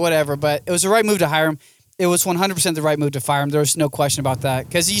precautions, whatever, but it was the right move to hire him. It was 100% the right move to fire him. There was no question about that,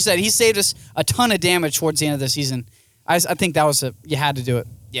 because he said he saved us a ton of damage towards the end of the season. I think that was you had to do it.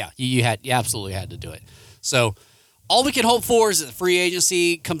 Yeah, you absolutely had to do it. So all we can hope for is that the free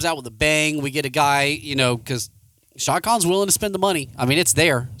agency comes out with a bang. We get a guy, because Shad Khan's willing to spend the money. I mean, it's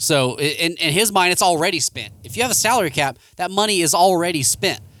there. So in his mind, it's already spent. If you have a salary cap, that money is already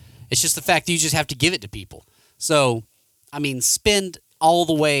spent. It's just the fact that you just have to give it to people. So, I mean, spend all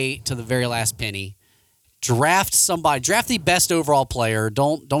the way to the very last penny. Draft somebody. Draft the best overall player.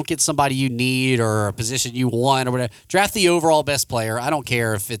 Don't get somebody you need or a position you want or whatever. Draft the overall best player. I don't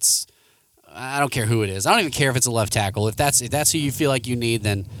care who it is. I don't even care if it's a left tackle. If that's who you feel like you need,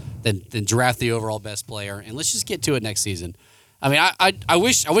 then draft the overall best player, and let's just get to it next season. I mean, I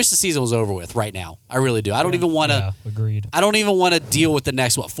wish the season was over with right now. I really do. I don't even want to. Yeah, agreed. I don't even want to deal with the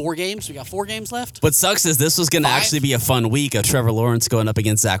next 4 games. We got 4 games left. What sucks is this was going to 5? actually be a fun week of Trevor Lawrence going up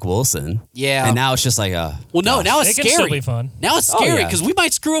against Zach Wilson. Yeah. And now it's just like Well, no, now it's It can scary. still be fun. Now it's Oh, scary yeah. because we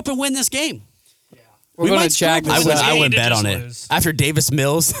might screw up and win this game. We're We going might to Jag screw up this with up. I Need wouldn't to bet just on it. lose. After Davis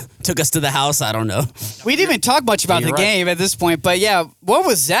Mills took us to the house, I don't know. We didn't even talk much about You're the right. game at this point, but yeah, what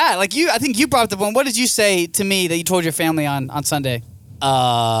was that? I think you brought up the one. What did you say to me that you told your family on Sunday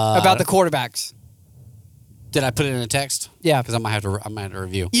about the quarterbacks? Did I put it in a text? Yeah. Because I might have to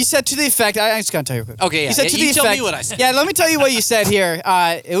review. You said to the effect. I'm just gonna tell you. Quick. Okay, yeah. You said to the You tell me effect. what I said. Yeah, let me tell you what you said here.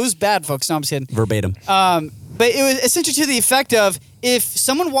 It was bad, folks. No, I'm just kidding. Verbatim. But it was essentially to the effect of if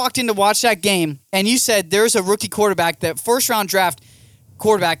someone walked in to watch that game and you said there's a rookie quarterback, that first round draft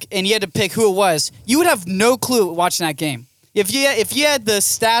quarterback, and you had to pick who it was, you would have no clue watching that game. If you had the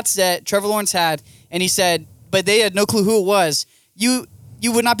stats that Trevor Lawrence had, and he said, but they had no clue who it was, you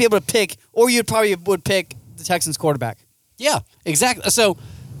would not be able to pick, or you probably would pick the Texans quarterback. Yeah, exactly. So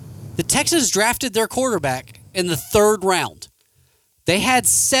the Texans drafted their quarterback in the 3rd round. They had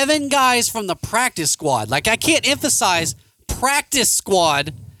 7 guys from the practice squad. I can't emphasize practice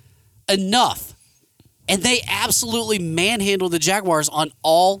squad enough. And they absolutely manhandled the Jaguars on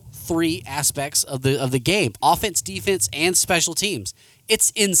all 3 aspects of the game: offense, defense, and special teams.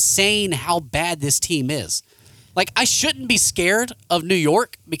 It's insane how bad this team is. I shouldn't be scared of New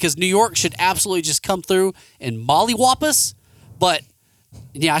York, because New York should absolutely just come through and mollywop us. But,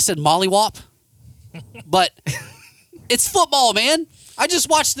 yeah, I said mollywop. But it's football, man. I just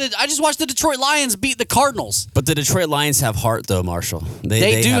watched the Detroit Lions beat the Cardinals. But the Detroit Lions have heart, though, Marshall.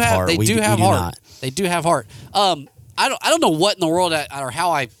 They do have heart. They We do we have do heart. not. They do have heart. I don't know what in the world or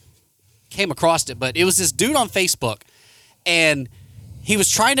how I came across it, but it was this dude on Facebook, and he was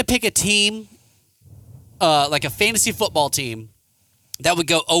trying to pick a team, like a fantasy football team, that would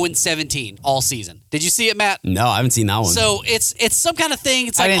go 0-17 all season. Did you see it, Matt? No, I haven't seen that one. So it's some kind of thing.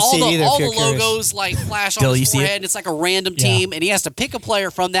 It's I like didn't all see it either, the if you're curious. logos like flash Dill, on you his see it? forehead, and it's like a random team, and he has to pick a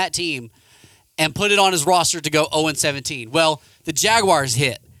player from that team and put it on his roster to go 0-17. Well, the Jaguars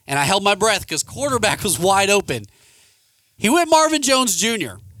hit, and I held my breath because quarterback was wide open. He went Marvin Jones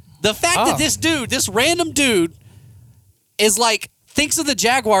Jr. The fact that this random dude, is like thinks of the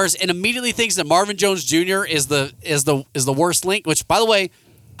Jaguars and immediately thinks that Marvin Jones Jr. is the worst link. Which, by the way,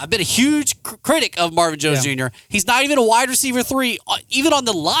 I've been a huge critic of Marvin Jones Jr. He's not even a wide receiver 3, even on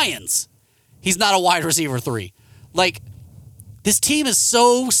the Lions. He's not a wide receiver 3. Like, this team is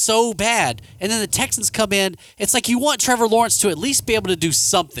so bad. And then the Texans come in. It's like you want Trevor Lawrence to at least be able to do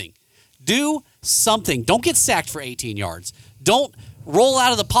something. Do something. Don't get sacked for 18 yards. Don't roll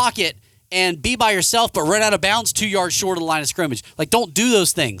out of the pocket and be by yourself but run out of bounds 2 yards short of the line of scrimmage. Like, don't do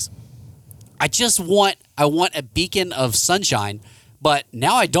those things. I want a beacon of sunshine, but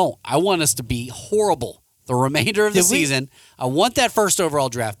now I don't. I want us to be horrible the remainder of the season. I want that first overall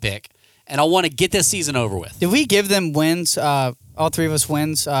draft pick, and I want to get this season over with. Did we give them wins? All three of us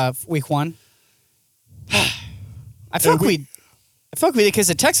wins week 1. I feel like we did because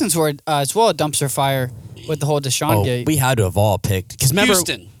the Texans were as well a dumpster fire with the whole Deshaun gate. We had to have all picked. Because remember,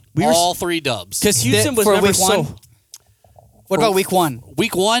 Houston, we were all 3 dubs. because Houston was for never week so. 1. What about week 1?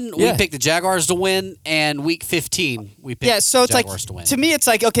 Week 1, we Yeah. picked the Jaguars to win, and week 15, we picked So the it's like, Jaguars to win. to me, it's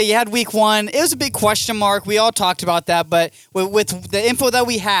like, okay, you had week 1. It was a big question mark. We all talked about that. But with the info that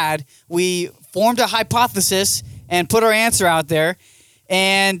we had, we formed a hypothesis and put our answer out there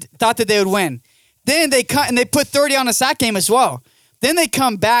and thought that they would win. Then they cut and they put 30 on the sack game as well. Then they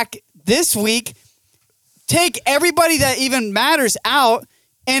come back this week, take everybody that even matters out,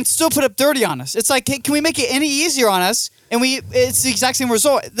 and still put up 30 on us. It's like, hey, can we make it any easier on us? And it's the exact same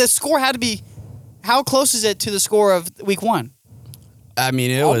result. The score had to be, how close is it to the score of week 1? I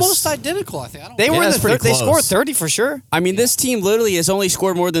mean, it Almost was. identical, I think. I don't They Yeah, were in that's the pretty they close. scored 30 for sure. I mean, this team literally has only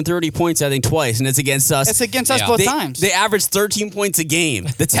scored more than 30 points, I think, twice, and it's against us. It's against us Yeah. both they, times. They averaged 13 points a game.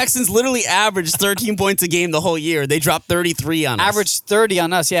 The Texans literally averaged 13 points a game the whole year. They dropped 33 on us. Averaged 30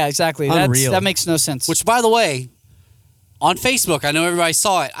 on us. Yeah, exactly. Unreal. That makes no sense. Which, by the way, on Facebook, I know everybody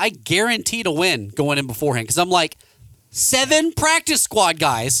saw it. I guarantee to win going in beforehand because I'm like, 7 practice squad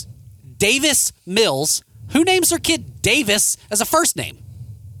guys, Davis Mills. Who names their kid Davis as a first name?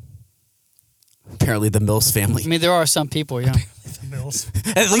 Apparently, the Mills family. I mean, there are some people, yeah. Mills.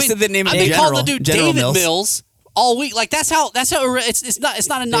 At least they named They General. called the dude General David Mills. Mills all week. Like it's not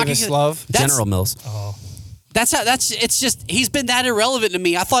a knocking. Davis Love. General Mills. It's just he's been that irrelevant to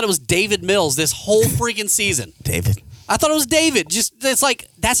me. I thought it was David Mills this whole freaking season. David. I thought it was David. Just it's like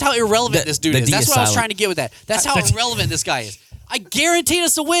that's how irrelevant this dude the is. D That's is what I was silent. trying to get with that. That's how irrelevant this guy is. I guaranteed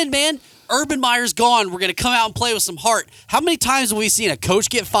us a win, man. Urban Meyer's gone. We're going to come out and play with some heart. How many times have we seen a coach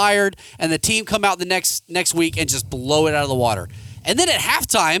get fired and the team come out the next week and just blow it out of the water? And then at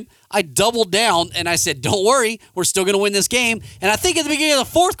halftime, I doubled down and I said, don't worry, we're still going to win this game. And I think at the beginning of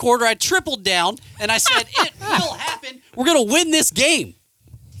the fourth quarter, I tripled down and I said, it will happen. We're going to win this game.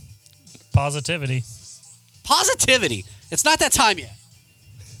 Positivity. Positivity. It's not that time yet.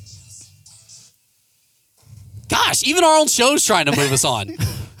 Gosh, even our own show's trying to move us on.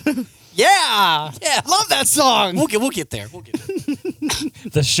 Yeah. Yeah. Love that song. We'll get there. We'll get there.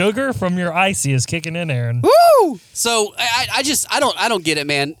 The sugar from your icy is kicking in, Aaron. Woo! So I don't get it,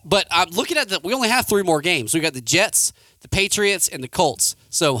 man. But I'm looking at we only have 3 more games. We got the Jets, the Patriots, and the Colts.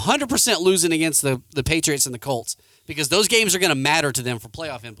 So 100% losing against the Patriots and the Colts because those games are going to matter to them for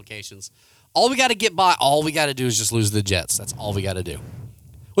playoff implications. All we got to get by, all we got to do is just lose to the Jets. That's all we got to do.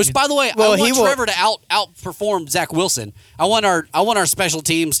 Which, by the way, Well, I want he will- Trevor to outperform Zach Wilson. I want our special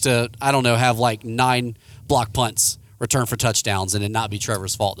teams to have like 9 block punts return for touchdowns and it not be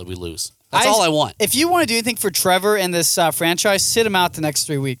Trevor's fault that we lose. That's all I want. If you want to do anything for Trevor and this franchise, sit him out the next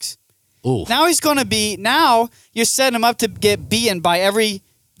 3 weeks. Ooh. Now he's going to be. Now you're setting him up to get beaten by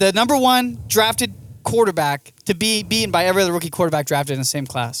the number 1 drafted quarterback to be beaten by every other rookie quarterback drafted in the same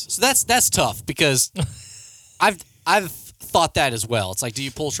class. So that's tough because I've thought that as well. It's like, do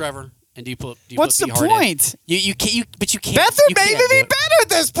you pull Trevor and do you put What's B. the Hart in? point? You can't. But you can't. Beathard you may can't even do be it. better at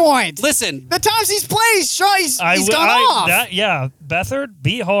this point. Listen, The times he's played, he's gone off. Yeah, Beathard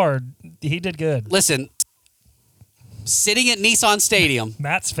beat hard. He did good. listen. sitting at Nissan Stadium.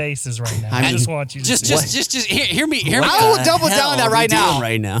 Matt's face is right now. I I mean, just want you to Just hear me. I will double down on that right now.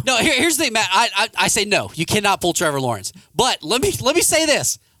 Right now. No, here's the thing, Matt. I say no. You cannot pull Trevor Lawrence. But let me say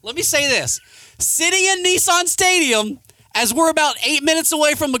this. Sitting in Nissan Stadium, as we're about 8 minutes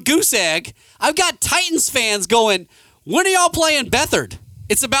away from a goose egg, I've got Titans fans going, "When are y'all playing Beathard?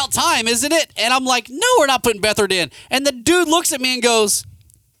 It's about time, isn't it?" And I'm like, "No, we're not putting Beathard in." And the dude looks at me and goes,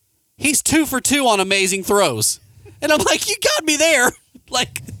 "He's 2 for 2 on amazing throws." And I'm like, "You got me there."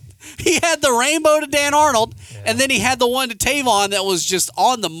 Like, he had the rainbow to Dan Arnold, and then he had the one to Tavon that was just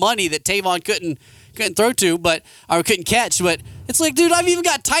on the money that Tavon couldn't throw to, or couldn't catch. But it's like, dude, I've even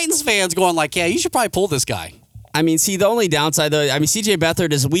got Titans fans going like, "Yeah, you should probably pull this guy." I mean, see, the only downside though, I mean, CJ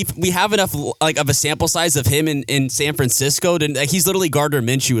Beathard is we have enough like of a sample size of him in San Francisco to like, he's literally Gardner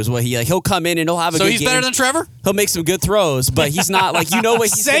Minshew is what he'll come in and he'll have a So good he's game. better than Trevor? He'll make some good throws, but he's not like what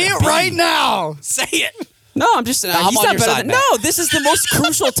he's Say gonna it be. right now. Say it. No, I'm just I'm he's on not your better side, than Matt. No, this is the most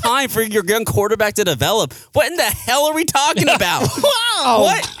crucial time for your young quarterback to develop. What in the hell are we talking about? Wow.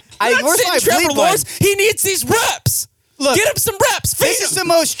 What? Where's Not my sitting Trevor bleep Lawrence. button? He needs these reps. Look, Get him some reps. Feed this is him.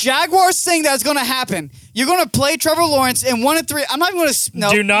 the most Jaguars thing that's going to happen. You're going to play Trevor Lawrence in 1 and 3. I'm not even going to.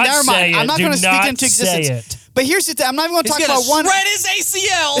 No, Do not never say mind. it. I'm not Do going to speak not into say existence. it. But here's the thing. I'm not even going to He's talk going about to one. shred his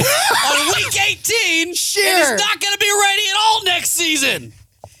ACL on week 18. And Sure. he's not going to be ready at all next season.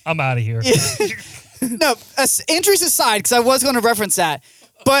 I'm out of here. No, injuries aside, because I was going to reference that.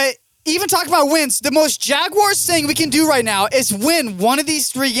 But even talking about wins, the most Jaguars thing we can do right now is win one of these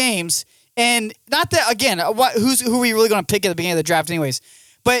 3 games. And not that, again, who are we really going to pick at the beginning of the draft anyways?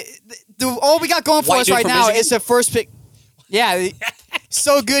 But all we got going for White us dude right from now Michigan? is the first pick. Yeah,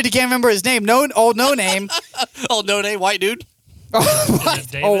 so good you can't remember his name. No name. Oh, no name, white dude.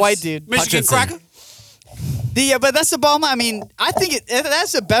 Oh, white dude. Michigan Hutchinson. cracker. But that's the bottom line. I mean, I think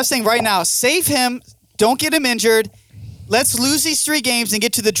that's the best thing right now. Save him. Don't get him injured. Let's lose these 3 games and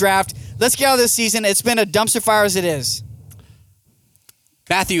get to the draft. Let's get out of this season. It's been a dumpster fire as it is.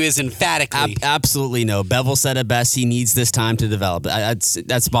 Matthew is emphatically. Absolutely no. Bevel said it best. He needs this time to develop.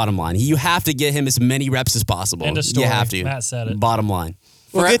 That's bottom line. You have to get him as many reps as possible. End of story. You have to. Matt said it. Bottom line.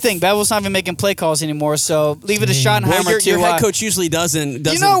 Well, good thing Bevel's not even making play calls anymore, so leave it to Schottenheimer Well, your to. head coach usually doesn't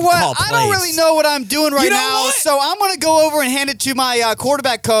You know what? call I don't plays. really know what I'm doing right You know now, what? so I'm going to go over and hand it to my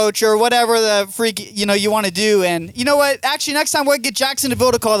quarterback coach or whatever the freak you want to do. And you know what? Actually, next time we'll get Jackson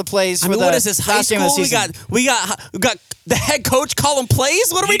DeVille to call the plays. I for mean, the what is this, high last game of the school? season. We got the head coach calling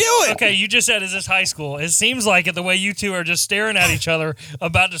plays? What are we doing? Okay, you just said, is this high school? It seems like it the way you two are just staring at each other,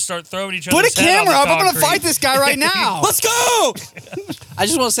 about to start throwing each other. Put a camera up. I'm going to fight this guy right now. Let's go! I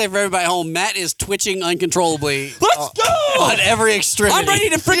just want to say for everybody at home, Matt is twitching uncontrollably. Let's go! On every extremity. I'm ready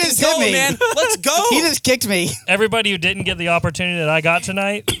to He freaking just hit go, me. man. Let's go! He just kicked me. Everybody who didn't get the opportunity that I got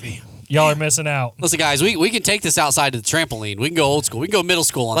tonight, y'all are missing out. Listen, guys, we can take this outside to the trampoline. We can go old school. We can go middle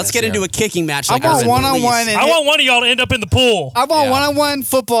school on Let's this get here. into a kicking match. I Like want Urban, one-on-one. please. And I want one of y'all to end up in the pool. I want Yeah. one-on-one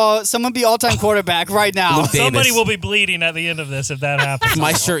football. Someone be all-time quarterback right now. Luke Davis. Somebody will be bleeding at the end of this if that happens.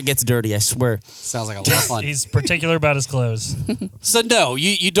 My shirt gets dirty, I swear. Sounds like a lot of fun. He's particular about his clothes. So no,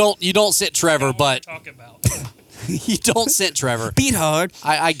 you don't sit Trevor, but Talk about. you don't sit Trevor. Beat hard.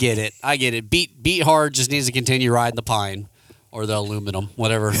 I get it. Beat hard just needs to continue riding the pine or the aluminum,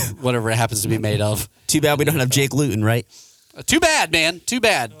 whatever it happens to be made of. Too bad we don't have Jake Luton, right? Too bad, man. Too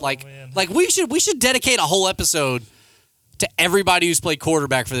bad. man. Like we should dedicate a whole episode to everybody who's played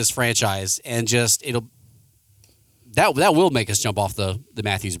quarterback for this franchise, and just that will make us jump off the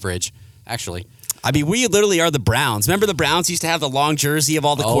Matthews Bridge. Actually, I mean, we literally are the Browns. Remember the Browns used to have the long jersey of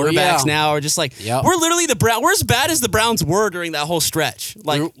all the Oh, quarterbacks yeah. now? Or just like, Yep. we're literally the Browns. We're as bad as the Browns were during that whole stretch.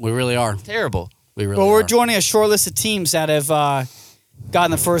 Like, we really are. terrible. We really Well, are. we're joining a short list of teams that have gotten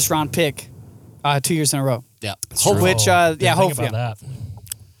the first-round pick 2 years in a row. Yeah. Which, Didn't think hopefully. about that.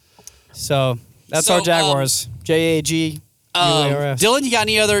 So that's So, our Jaguars. JAG. UARS. Dylan, you got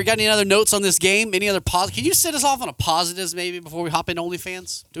any other notes on this game? Any other Can you set us off on a positives maybe before we hop into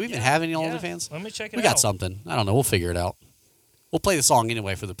OnlyFans? Do we even have any Yeah. OnlyFans? Let me check it We out. got something. I don't know. We'll figure it out. We'll play the song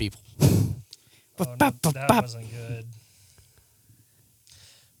anyway for the people. Oh, no, that wasn't good.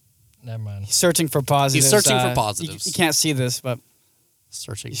 Never mind. Searching for positives. He's searching for You positives. can't see this, but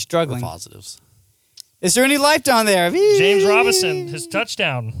Searching. He's struggling. for positives. is there any life down there? James Robinson, his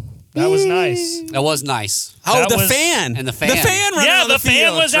touchdown. That was nice. That was nice. Oh, That the was- fan. And the fan. The fan running Yeah, on the fan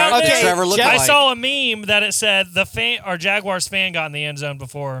field. was out Okay, there. Trevor looked Jeff- I like. saw a meme that it said the fan or Jaguars fan got in the end zone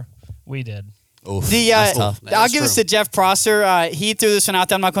before we did. Oof, The that's tough. That I'll is give this true. to Jeff Prosser. He threw this one out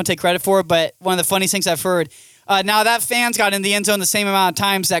there. I'm not going to take credit for it, but one of the funniest things I've heard. Now that fan's got in the end zone the same amount of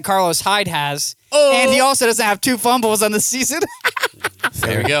times that Carlos Hyde has, and he also doesn't have 2 fumbles on the season.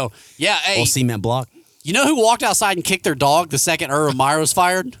 There we go. Yeah. Hey, Full cement block. You know who walked outside and kicked their dog the second Urban Meyer was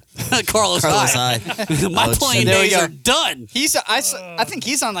fired? Carlos Hyde. My Oh, playing there we days go. are done. I think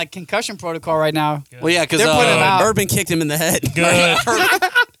he's on like concussion protocol right now. Well, yeah, because They're putting him out. Urban kicked him in the head. Good.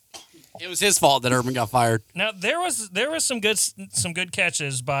 it was his fault that Urban got fired. Now there was some good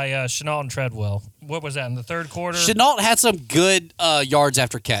catches by Chenault and Treadwell. What was that in the third quarter? Chenault had some good yards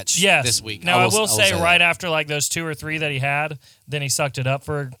after catch Yes. this week. Now I will say that. right after like those 2 or 3 that he had, then he sucked it up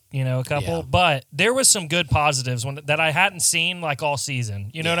for a couple. Yeah. But there was some good positives that I hadn't seen like all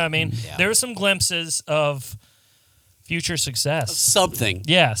season. You know what I mean? Yeah. There were some glimpses of future success. Something.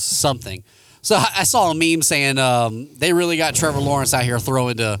 Yes. Something. So I saw a meme saying they really got Trevor Lawrence out here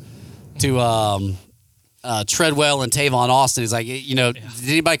throwing to Treadwell and Tavon Austin. He's like, did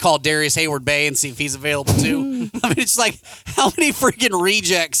anybody call Darius Hayward Bay and see if he's available too? I mean, it's like, how many freaking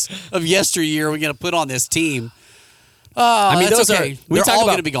rejects of yesteryear are we going to put on this team? I mean, that's those okay. are. They're all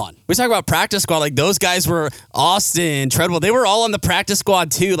going to be gone. We talk about practice squad. Like those guys were Austin, Treadwell. They were all on the practice squad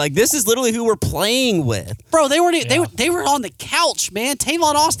too. Like this is literally who we're playing with. Bro, they were on the couch, man.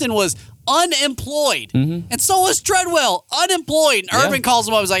 Tavon Austin was unemployed, and so was Treadwell, unemployed. And Urban calls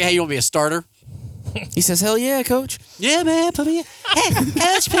him up. He's like, "Hey, you want to be a starter?" He says, "Hell yeah, coach." Yeah, man. Put me in. Hey,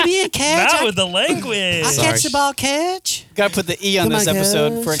 coach, put me in, catch. Not with the language. I catch the ball, catch. Got to put the E on Come this on, episode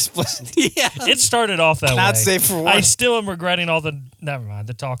guys. for explicit. Yeah. It started off that way. Not safe for work. I still am regretting all the. Never mind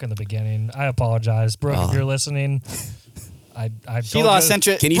the talk in the beginning. I apologize, Brooke, if you're listening. I She told lost you-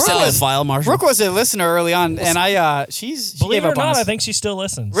 interest. Can you Brooke send that was- file, Marshall? Brooke was a listener early on, and she Believe gave it or up on not, us. I think she still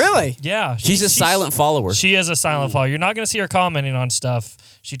listens. Really? Yeah. She's a silent follower. She is a silent follower. You're not going to see her commenting on stuff.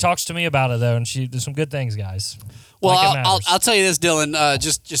 She talks to me about it though, and she there's some good things, guys. Well, Like it I'll matters. tell you this, Dylan.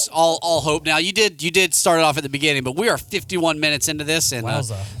 Just all hope. Now you did start it off at the beginning, but we are 51 minutes into this, and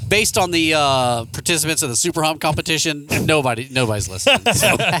Wowza. based on the participants of the Super Hump competition, nobody's listening.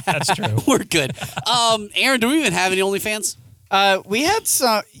 So That's true. we're good. Aaron, do we even have any OnlyFans? We had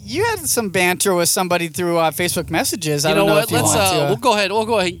some. You had some banter with somebody through Facebook messages. I You don't know know what? if you Let's want to. we'll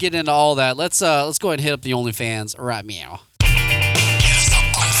go ahead and get into all that. Let's go ahead and hit up the OnlyFans right meow.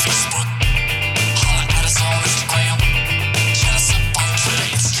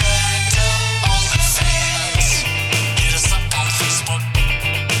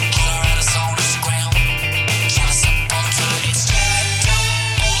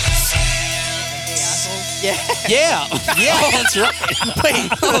 Yeah, that's right. Wait,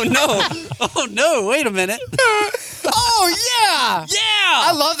 oh no, wait a minute. Oh yeah! Yeah,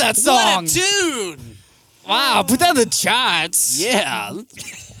 I love that song. What a tune! Wow, put that in the charts. Yeah,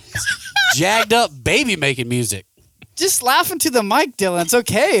 jagged up baby making music. Just laughing to the mic, Dylan. It's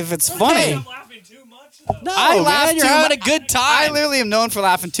okay if it's funny. laughing too much. No, I man, laughed you're too having much. a good I time. literally am known for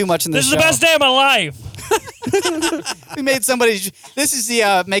laughing too much in This this is the best day of my life. We made somebody. This is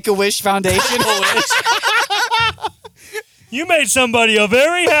the Make a Wish Foundation. You made somebody a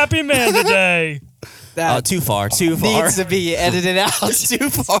very happy man today. That Too far. Too far. needs to be edited out. Too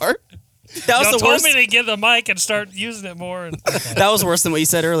far. That was Y'all the told worst. me to get the mic and start using it more. And, That was worse than what you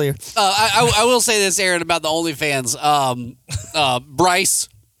said earlier. I will say this, Aaron, about the OnlyFans. Bryce,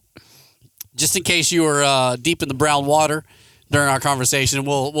 just in case you were deep in the brown water during our conversation,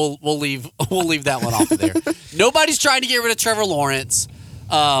 we'll leave that one off of there. Nobody's trying to get rid of Trevor Lawrence.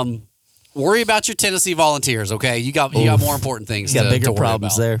 Worry about your Tennessee Volunteers, okay? You got more important things. You got to bigger worry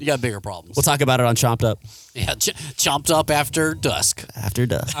problems about. there. You got bigger problems. We'll talk about it on Chomped Up Yeah, chomped up after dusk. after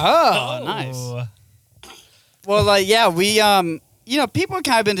dusk. Oh, nice. Oh. Well, yeah, we people have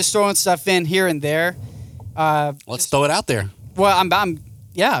kind of been just throwing stuff in here and there. Let's throw it out there. Well, I'm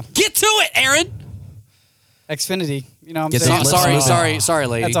yeah, Get to it, Aaron. Xfinity. You know what I'm Get saying? those lips Sorry,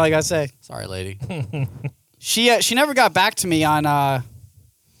 lady. That's all I gotta say. Sorry, lady. She never got back to me on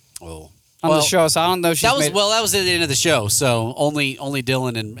Oh. the show, so I don't know if she's That was made that was at the end of the show, so only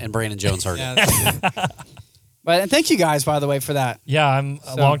Dylan and Brandon Jones heard it. But and thank you guys, by the way, for that. Yeah, I'm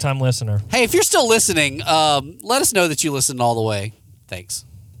a So- longtime listener. Hey, if you're still listening, let us know that you listened all the way. Thanks.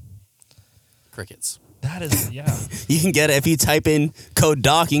 Crickets. That is, yeah. You can get it if you type in code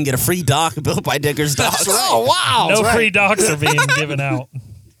DOC. You can get a free doc built by Dickers Docs. Oh wow! No free docs are being given out.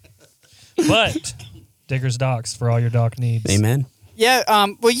 But Digger's Docs for all your doc needs. Amen. Yeah,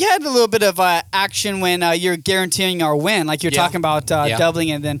 well, you had a little bit of action when you're guaranteeing our win, like you're Yeah. talking about Yeah.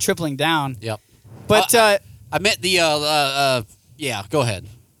 doubling and then tripling down. Yep. But I meant the yeah. Go ahead.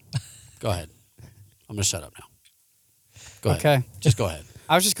 Go ahead. I'm gonna shut up now. Go ahead. okay, Just go ahead.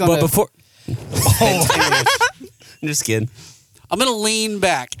 I was just going But to. before, I'm just kidding. I'm gonna lean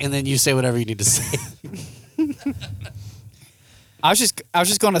back and then you say whatever you need to say. I was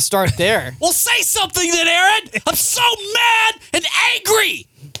just going to start there. Well, say something then, Aaron. I'm so mad and angry.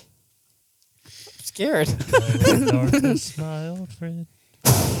 scared. Darkness, my old friend.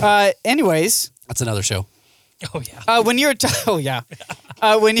 Anyways, That's another show. Oh yeah. when you were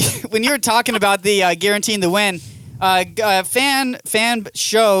when you were talking about the guaranteeing the win, fan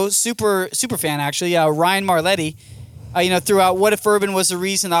show super fan actually Ryan Marletti, threw out what if Urban was the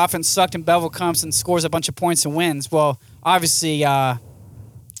reason the offense sucked and Bevel comes and scores a bunch of points and wins. Well, obviously that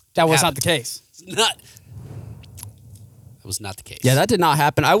was not the case. That was not the case. Yeah, that did not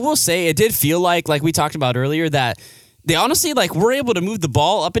happen. I will say it did feel like we talked about earlier, that they honestly were able to move the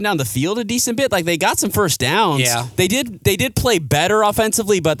ball up and down the field a decent bit. Like they got some first downs. Yeah. They did play better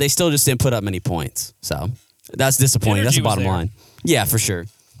offensively, but they still just didn't put up many points. So that's disappointing. That's Energy the bottom was there. line. Yeah, for sure.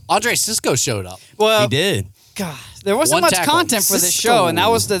 Andre Cisco showed up. Well, He did. God, there wasn't One much tackle. content for this show, and that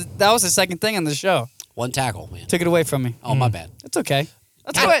was the second thing on the show. One tackle, man. Took it away from me. Oh, my bad. It's okay.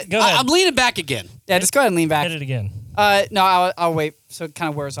 Let's Go go ahead. ahead. I'm leaning back again. Yeah, just go ahead and lean back. Hit it again. No, I'll wait so it kind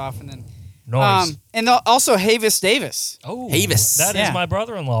of wears off and then. Noise. And also Havis Davis. Oh, Havis. That is Yeah. my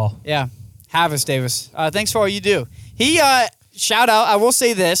brother-in-law. Yeah, Havis Davis. Thanks for all you do. He shout out. I will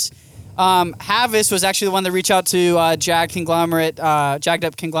say this. Havis was actually the one that reached out to Jagged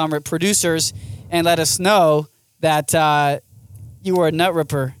Up Conglomerate producers and let us know that you were a nut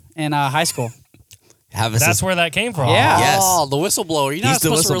ripper in high school. That's where that came from. Yeah. Yes. Oh, the whistleblower. You're not He's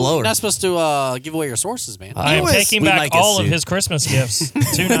the supposed whistleblower. You're not supposed to give away your sources, man. I am was- taking We back might get all of sued. his Christmas gifts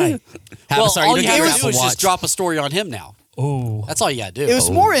tonight. well, sorry, all you you don't have get to your do is Apple just Watch. drop a story on him now. Ooh. That's all you got to do. It was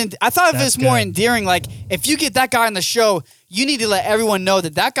more. I thought of it That's as more good. endearing. Like if you get that guy on the show, you need to let everyone know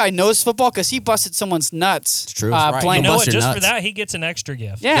that guy knows football because he busted someone's nuts. It's true. Right. Playing You know Bust what? your Just for nuts. that, he gets an extra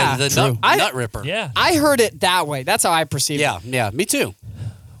gift. Yeah, the True. nut ripper. Yeah. I heard it that way. That's how I perceived it. Yeah, me too.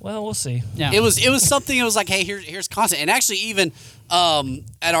 Well, we'll see. Yeah. It was something. It was like, hey, here's content. And actually, even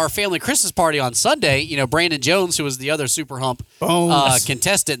at our family Christmas party on Sunday, Brandon Jones, who was the other Super Hump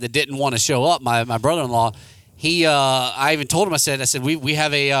contestant that didn't want to show up, my brother-in-law. I even told him. I said, we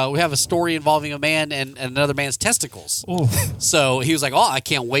have a story involving a man and another man's testicles. Ooh. So he was like, oh, I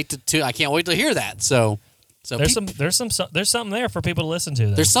can't wait to hear that. So There's something there for people to listen to.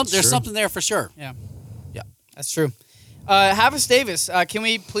 Then. there's something there for sure. Yeah. Yeah. That's true. Havis Davis, can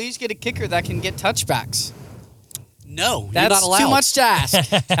we please get a kicker that can get touchbacks? No, you're That's not allowed. too much to ask,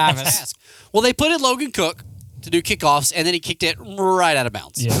 Havis. Ask. Well, they put in Logan Cook to do kickoffs, and then he kicked it right out of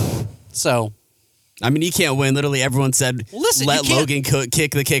bounds. Yeah. So I mean, you can't win. Literally, everyone said, Listen, let you can't- Logan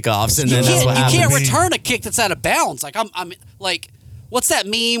kick the kickoffs, and you then that's what can't happened. return a kick that's out of bounds. Like I'm like, what's that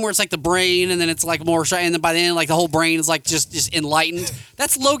meme where it's like the brain and then it's like more, and then by the end like the whole brain is like just enlightened.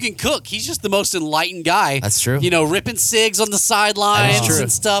 That's Logan Cook. He's just the most enlightened guy. That's true. Ripping cigs on the sidelines That is true.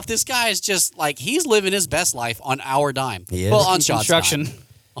 and stuff. This guy is just like he's living his best life on our dime. He is. Well, on Sean's Construction. dime.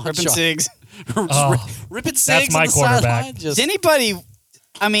 On Ripping Sean- cigs. Oh, ripping cigs my on the quarterback. sideline. Just-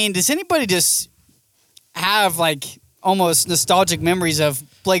 Does anybody just have like almost nostalgic memories of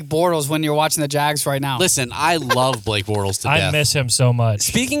Blake Bortles when you're watching the Jags right now? Listen, I love Blake Bortles to I death. miss him so much.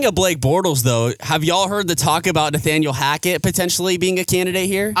 Speaking of Blake Bortles, though, have y'all heard the talk about Nathaniel Hackett potentially being a candidate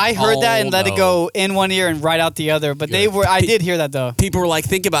here? I heard that and let no. it go in one ear and right out the other, but I did hear that though. People were like,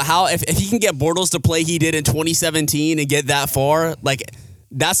 think about how if he can get Bortles to play he did in 2017 and get that far, like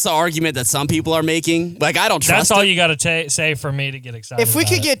that's the argument that some people are making. Like I don't trust That's all it. you got to say for me to get excited. If we about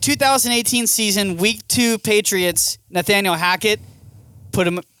could it. get 2018 season week 2 Patriots Nathaniel Hackett, put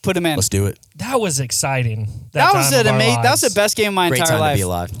him in. Let's do it. that was exciting. That was time of our that was the lives. best game of my Great entire time life. to be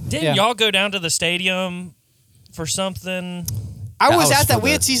alive. Didn't Yeah. y'all go down to the stadium for something? I That was was at that. for We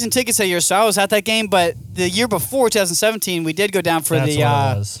the- had season tickets that year, so I was at that game. But the year before, 2017, we did go down for That's what it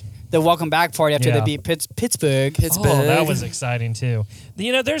was. the welcome back party after Yeah. they beat Pittsburgh. Oh, that was exciting too.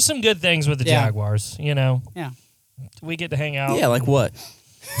 There's some good things with the Yeah. Jaguars. Yeah. We get to hang out. Yeah, like what?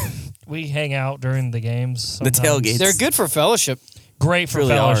 We hang out during the games. The sometimes. tailgates. They're good for fellowship. Great for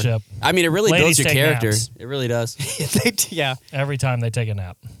Really are. fellowship. I mean, it really Ladies builds your take character. naps. It really does. Yeah. Every time they take a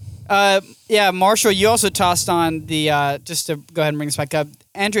nap. Yeah, Marshall, you also tossed on the, just to go ahead and bring this back up,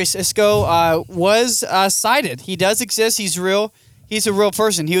 Andre Cisco was cited. He does exist. He's real. He's a real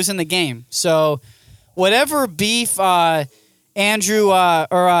person. He was in the game. So whatever beef Andrew or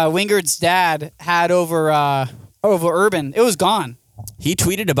Wingard's dad had over Urban, it was gone. He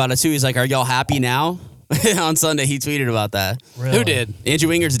tweeted about it too. He's like, "Are y'all happy now?" On Sunday, he tweeted about that. Really. Who did? Andrew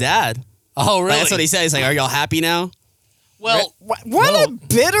Wingard's dad. Oh, really? Like, that's what he said. He's like, "Are y'all happy now?" Well, What a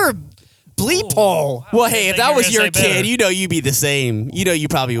bitter bleep hole. Well, hey, if think that you were was gonna your say better. kid, you know you'd be the same. You know you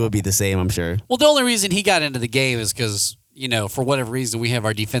probably would be the same, I'm sure. well, the only reason he got into the game is because, for whatever reason, we have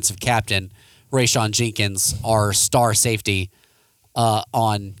our defensive captain, Rayshon Jenkins, our star safety,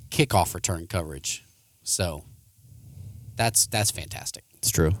 on kickoff return coverage. So that's fantastic. It's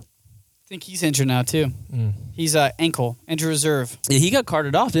true. think he's injured now too. He's ankle injury reserve. Yeah, he got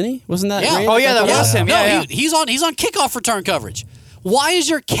carted off, didn't he? Wasn't that? Yeah. Ray Oh, yeah, that got was carted him. off? Yeah, No, he's on kickoff return coverage. Why is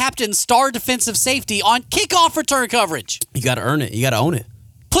your captain star defensive safety on kickoff return coverage? You got to earn it. You got to own it.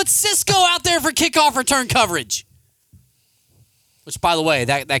 Put Cisco out there for kickoff return coverage. Which, by the way,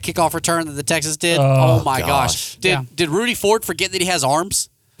 that kickoff return that the Texans did, oh my gosh. Did Rudy Ford forget that he has arms?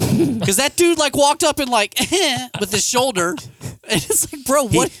 Because that dude walked up and with his shoulder. And it's like, bro,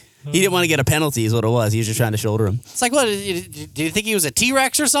 what? He didn't want to get a penalty is what it was. He was just trying to shoulder him. It's like, what? Did you think he was a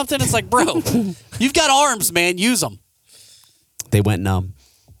T-Rex or something? It's like, bro, you've got arms, man. Use them. They went numb.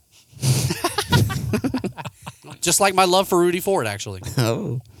 Just like my love for Rudy Ford, actually.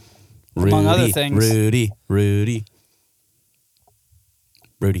 Oh. Among other things. Rudy.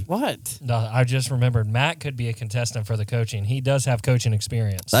 What? No, I just remembered Matt could be a contestant for the coaching. He does have coaching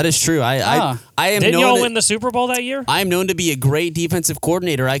experience. That is true. I am Didn't known y'all to- win the Super Bowl that year? I am known to be a great defensive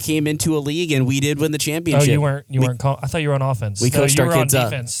coordinator. I came into a league and we did win the Oh, championship. you weren't. I thought you were on offense. We No, coached you our were on kids up.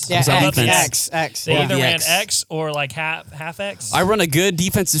 defense. Yeah, was on X, defense. X. They Yeah. either the ran X. X or half X. I run a good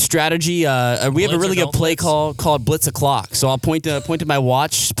defensive strategy. We have a Blitz or really good don't play blitz? call called blitz o'clock. So I'll point to my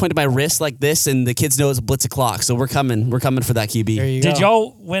watch, point to my wrist like this, and the kids know it's blitz o'clock. So we're coming for that QB. There you Did go.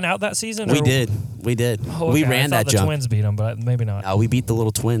 y'all win out that season? We or- did. Oh, We okay. ran I thought that the jump. Twins beat them, but maybe not. We beat the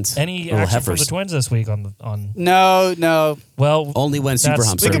little twins. Any little action from heifers. the Twins this week on? No. Well, Only when Super That's-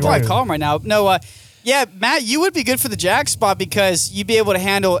 Humps We are could Very probably rude. call him right now. No, yeah, Matt, you would be good for the Jags spot because you'd be able to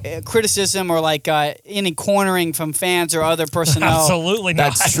handle criticism or any cornering from fans or other personnel. absolutely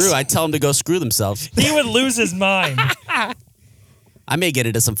not. That's true. I tell them to go screw themselves. He would lose his mind. I may get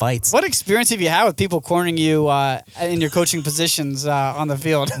into some fights. What experience have you had with people cornering you in your coaching positions on the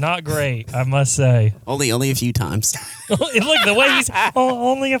field? Not great, I must say. Only a few times. Look, the way he's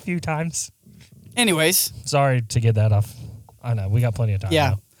only a few times. Anyways, Sorry to get that off. I know we got plenty of time.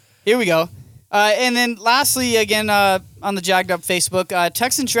 yeah, though. here we go. And then lastly, again, on the Jagged Up Facebook,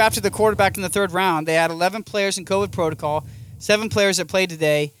 Texans drafted the quarterback in the 3rd round. They had 11 players in COVID protocol. 7 players that played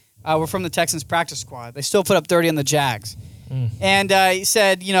today were from the Texans practice squad. They still put up 30 on the Jags. And he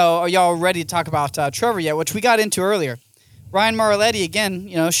said, are y'all ready to talk about Trevor yet? Which we got into earlier. Ryan Marletti,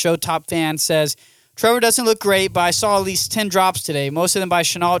 again, show top fan, says, Trevor doesn't look great, but I saw at least 10 drops today, most of them by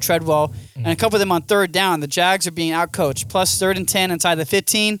Chenault Treadwell, and a couple of them on 3rd down. The Jags are being outcoached, plus 3rd and 10 inside the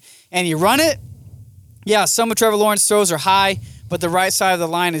 15, and you run it. Yeah, some of Trevor Lawrence's throws are high, but the right side of the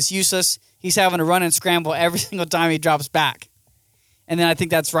line is useless. He's having to run and scramble every single time he drops back. And then I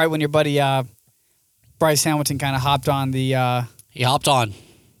think that's right when your buddy Bryce Hamilton kind of hopped on the He hopped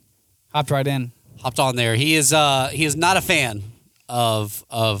right in. there. He is not a fan of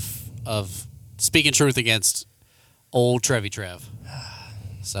speaking truth against old Trev.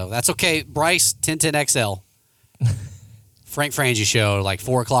 So that's okay. Bryce, 1010XL. Frank Frangie show,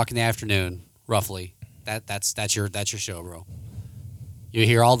 4:00 in the afternoon, roughly. That's your show, bro. You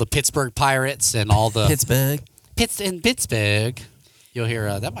hear all the Pittsburgh Pirates and all the Pittsburgh. Pittsburgh. You'll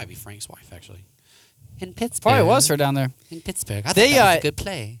hear that might be Frank's wife actually. In Pittsburgh. Probably was her down there. In Pittsburgh. I They, think that was a good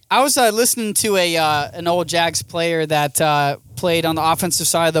play. I was listening to an old Jags player that played on the offensive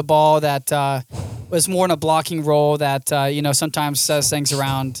side of the ball that was more in a blocking role that, sometimes says things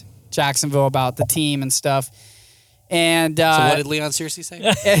around Jacksonville about the team and stuff. And So what did Leon seriously say?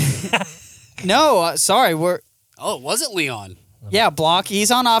 no, sorry, Oh, it wasn't Leon. block. He's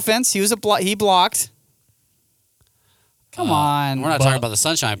on offense. He blocked. Come on. We're not talking about the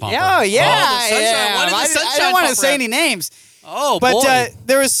Sunshine Pumper. Yeah, Oh, yeah, the Sunshine. yeah. What did the I Sunshine don't want to Pumper say have? any names. Oh, But boy.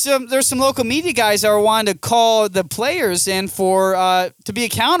 there's some local media guys that were wanting to call the players in for to be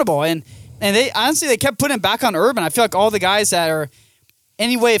accountable, and they honestly they kept putting it back on Urban. I feel like all the guys that are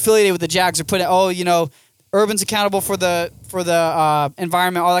any way affiliated with the Jags are putting Urban's accountable for the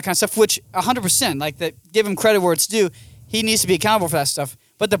environment, all that kind of stuff. Which 100%, give him credit where it's due. He needs to be accountable for that stuff.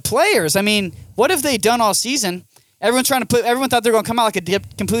 But the players, I mean, what have they done all season? Everyone thought they were going to come out like a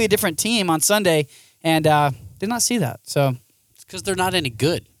completely different team on Sunday, and did not see that. So. It's because they're not any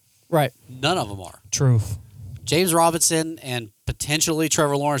good. Right. None of them are. Truth. James Robinson and potentially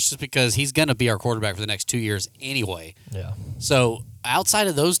Trevor Lawrence, just because he's going to be our quarterback for the next 2 years anyway. Yeah. So outside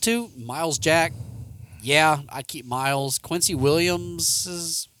of those two, Miles Jack, yeah, I'd keep Miles. Quincy Williams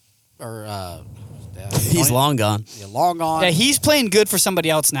is, He's long gone. long gone. Yeah, he's playing good for somebody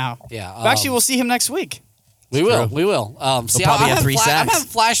else now. Yeah, But actually, we'll see him next week. we will. See, probably I'm have 3 I'm sacks. having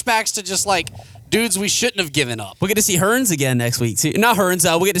flashbacks to just dudes we shouldn't have given up. We'll get to see Hearns again next week too. Not Hearns.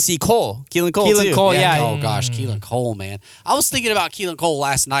 We'll get to see Keelan Cole Keelan too. Cole, yeah. Oh gosh, Keelan Cole, man. I was thinking about Keelan Cole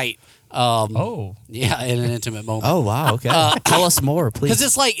last night Yeah, in an intimate moment. Oh wow. Okay. Tell us more, please. Because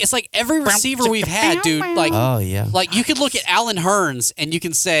it's like every receiver we've had, dude. Like, Oh yeah. like you could look at Allen Hurns and you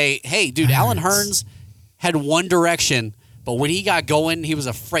can say, hey, dude, Allen Hurns had one direction, but when he got going, he was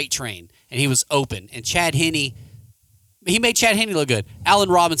a freight train and he was open. And Chad Henne, he made Chad Henne look good. Allen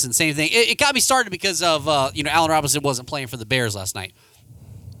Robinson, same thing. It got me started because of Allen Robinson wasn't playing for the Bears last night.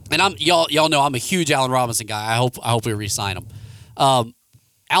 And y'all know I'm a huge Allen Robinson guy. I hope we re-sign him.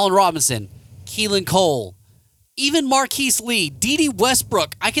 Allen Robinson, Keelan Cole, even Marquise Lee, D.D.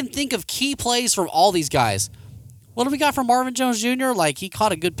 Westbrook. I can think of key plays from all these guys. What do we got from Marvin Jones Jr.? Like, he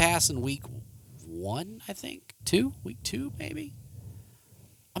caught a good pass in week 1, I think. Week 2, maybe.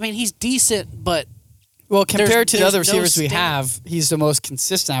 I mean, he's decent, but Well, compared to the there's other no receivers we stand- have, he's the most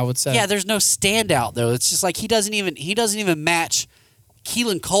consistent, I would say. yeah, there's no standout though. It's just like he doesn't even match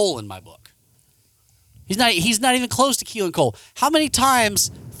Keelan Cole in my book. He's not even close to Keelan Cole. How many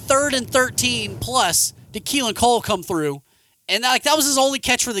times 3rd and 13 plus did Keelan Cole come through? And that was his only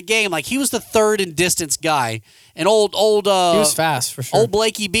catch for the game. Like, he was the 3rd and distance guy. And he was fast for sure. Old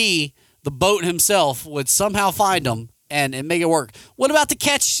Blakey B, the boat himself, would somehow find him and make it work. What about the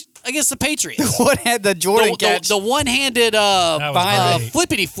catch against the Patriots? What had the Jordan catch? The one-handed was great.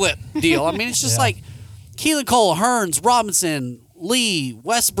 flippity flip deal. I mean, it's just Yeah. like Keelan Cole, Hurns, Robinson, Lee,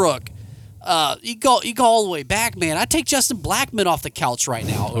 Westbrook. You go all the way back, man. I'd take Justin Blackmon off the couch right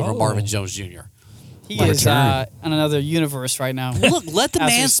now over Oh. Marvin Jones Jr. He is on another universe right now. Look, let the As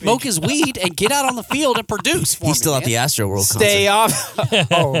we man speak. smoke his weed and get out on the field and produce for He's me, still at man. the Astro World Stay concert. off.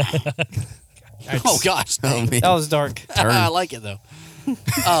 Oh, Oh gosh, Oh, man. that was dark. I like it though.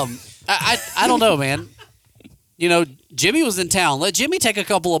 I don't know, man. You know, Jimmy was in town. Let Jimmy take a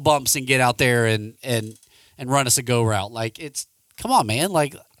couple of bumps and get out there and run us a go route. Like, come on, man.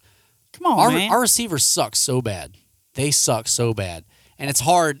 Like, Come on, man. our receivers suck so bad. They suck so bad. And it's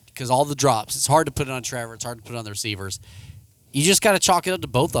hard because all the drops. It's hard to put it on Trevor. It's hard to put it on the receivers. You just got to chalk it up to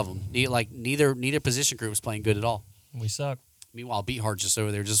both of them. Neither position group was playing good at all. We suck. Meanwhile, Beathard's just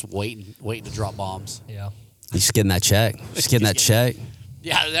over there just waiting to drop bombs. Yeah. He's getting that check. Just getting that check.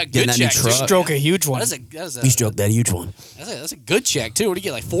 Yeah, that Getting good that new check. truck. too. Stroke a huge one. He stroked that huge one. That's a good check too. What did he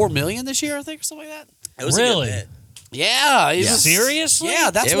get? Like $4 million this year, I think, or something like that. Really? Yeah. Yeah. Seriously? Yeah,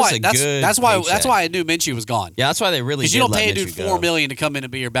 that's It was why. a good That's why paycheck. I knew Minshew was gone. Yeah, that's why they really Because did you don't let pay a dude Minshew $4 go. million to come in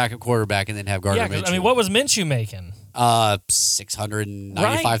and be your backup quarterback and then have Gardner Yeah, 'cause, Minshew. I mean, what was Minshew making?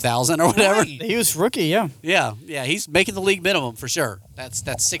 $695,000 or whatever. Right. He was rookie, yeah. Yeah, he's making the league minimum for sure. That's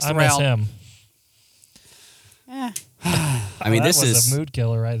sixth I miss round. him. I mean, That this was is a mood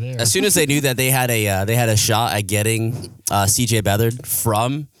killer right there. as soon as they knew that they had a shot at getting CJ Beathard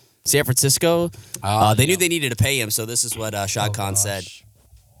from San Francisco, they knew they needed to pay him. So this is what Shad Khan said.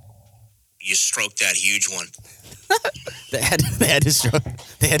 You stroked that huge one. They had to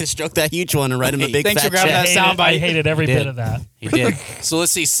stroke that huge one and write him a big Thanks fat for grabbing check. that I soundbite. hated every He did. bit of that. He did. So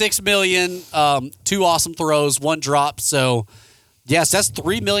let's see, $6 million, 2 awesome throws, 1 drop. So yes, that's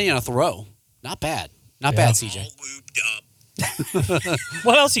 $3 million a throw. Not bad. Not bad, CJ. All lubed up.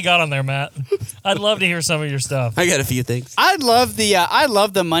 What else you got on there, Matt? I'd love to hear some of your stuff. I got a few things. I love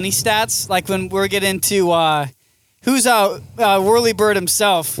the money stats. Like when we're getting to who's Whirly Bird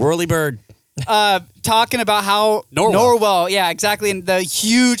himself Whirly Bird. talking about how Norwell. yeah, exactly, and the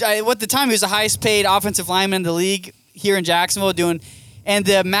huge. At the time he was the highest paid offensive lineman in the league here in Jacksonville, and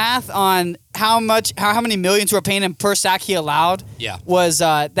the math on how many millions we're paying him per sack he allowed. Yeah. was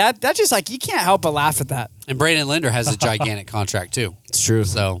that just like you can't help but laugh at that. And Brandon Linder has a gigantic contract too. It's true.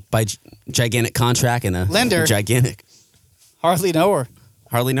 So by gigantic contract and a Linder. gigantic. Hardly know her.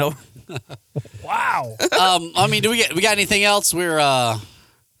 Hardly know. Wow. I mean, we got anything else? I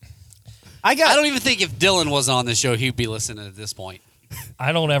don't even think if Dylan wasn't on this show, he'd be listening at this point.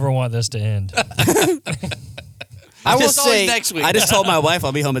 I don't ever want this to end. I will It's always say next week. I just told my wife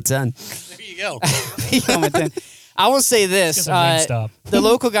I'll be home at 10. There you go. I will say this. Get some Wingstop. The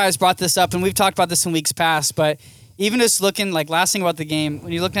local guys brought this up, and we've talked about this in weeks past, but even just looking, like, last thing about the game,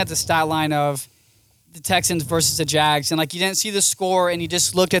 when you're looking at the stat line of the Texans versus the Jags, and, like, you didn't see the score, and you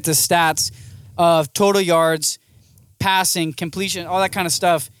just looked at the stats of total yards, passing, completion, all that kind of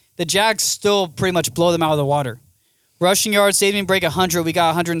stuff, the Jags still pretty much blow them out of the water. Rushing yards, they didn't break 100. We got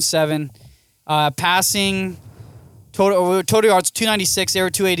 107. Passing, total yards, 296. They were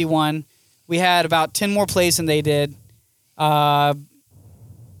 281. We had about 10 more plays than they did. Time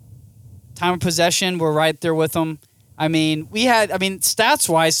of possession, we're right there with them.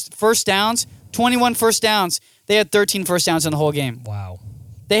 Stats-wise, first downs, 21 first downs. They had 13 first downs in the whole game. Wow.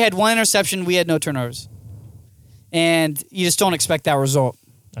 They had 1 interception. We had no turnovers. And you just don't expect that result.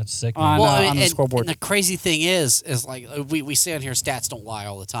 That's sick. On man. the and scoreboard. the crazy thing is like we say on here, stats don't lie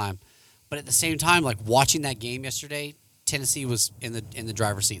all the time. But at the same time, like watching that game yesterday, Tennessee was in the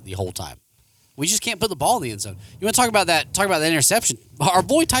driver's seat the whole time. We just can't put the ball in the end zone. You want to talk about that? Talk about that interception. Our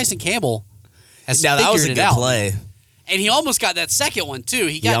boy Tyson Campbell has Now, that was a figured good it out. play. And he almost got that second one too.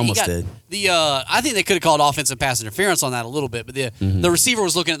 He almost did. The I think they could have called offensive pass interference on that a little bit, but the receiver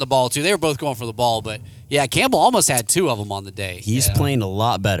was looking at the ball too. They were both going for the ball, but yeah, Campbell almost had 2 of them on the day. He's playing a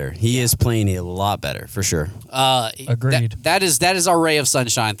lot better. He is playing a lot better, for sure. Agreed. That is our ray of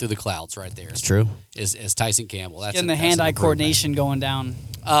sunshine through the clouds right there. It's true. Is Tyson Campbell. That's Getting the that's an hand-eye improvement. coordination going down.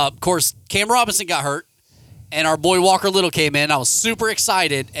 Of course, Cam Robinson got hurt, and our boy Walker Little came in. I was super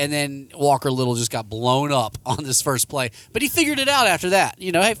excited, and then Walker Little just got blown up on this first play. But he figured it out after that.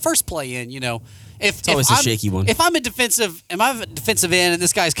 Hey, first play in, If, always a I'm- shaky one. If I'm a defensive end and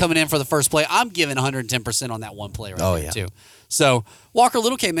this guy's coming in for the first play, I'm giving 110% on that one play right there, too. So Walker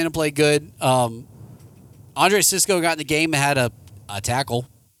Little came in and played good. Andre Cisco got in the game and had a tackle.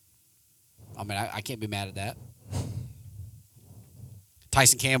 I mean, I can't be mad at that.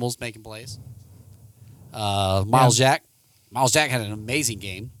 Tyson Campbell's making plays. Miles Jack had an amazing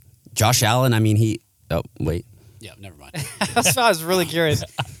game. Josh Allen, I mean, oh, wait. Yeah, never mind. That's why I was really curious.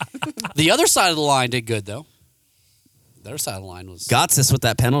 The other side of the line did good, though. The other side of the line was... Gotsis with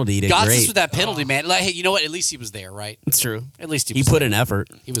that penalty did Got great. this with that penalty, man. Like, hey, you know what? At least he was there, right? It's true. At least He was put there. in effort.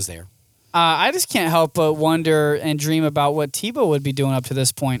 He was there. I just can't help but wonder and dream about what Tebow would be doing up to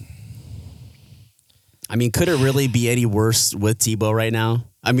this point. I mean, could it really be any worse with Tebow right now?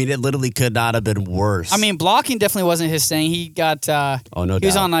 I mean, it literally could not have been worse. I mean, blocking definitely wasn't his thing. He got no he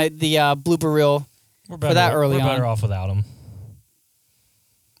was doubt. on the blooper reel. We're better, that early we're better on. off without him.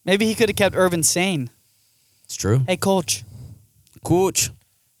 Maybe he could have kept Irvin sane. It's true. Hey, coach. Coach.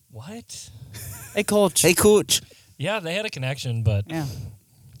 What? Hey, coach. Hey, coach. Yeah, they had a connection, but Yeah.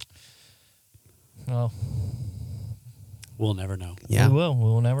 well, We'll never know. Yeah. we will. We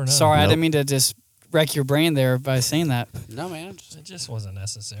will never know. Sorry, I Nope. didn't mean to just wreck your brain there by saying that. No, man. It just wasn't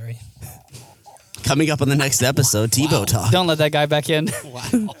necessary. Coming up on the next episode, Tebow talk. Don't let that guy back in.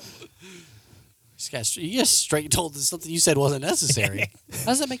 Wow. You just straight told us something you said wasn't necessary. How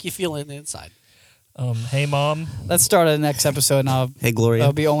does that make you feel in the inside? Hey, Mom. Let's start the next episode, and Hey, Gloria.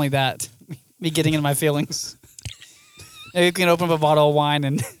 it'll be only that. Me getting in my feelings. Maybe we can open up a bottle of wine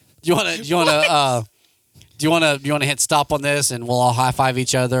and Do you want to hit stop on this, and we'll all high five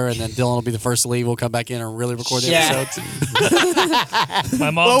each other, and then Dylan will be the first to leave. We'll come back in and really record the Yeah. episodes. My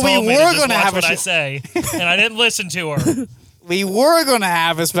mom Well, we told me to were just gonna watch have a what I sh- say, and I didn't listen to her. we were going to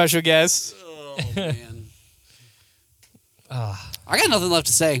have a special guest. Oh man. I got nothing left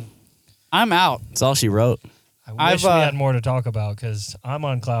to say. I'm out. That's all she wrote. I wish I've, we had more to talk about because I'm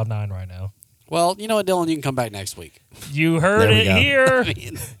on cloud 9 right now. Well, you know what, Dylan, you can come back next week. You heard There we it go.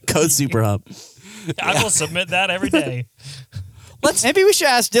 here. Code Super Hump. I will submit that every day. Maybe we should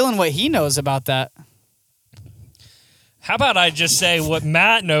ask Dylan what he knows about that. How about I just say what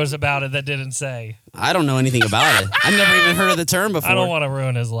Matt knows about it that didn't say? I don't know anything about it. I've never even heard of the term before. I don't want to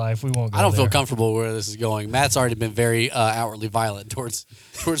ruin his life. We won't go I don't feel there. comfortable where this is going. Matt's already been very outwardly violent towards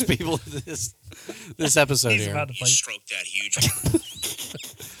people this episode He's here. about to You fight. stroked that huge one.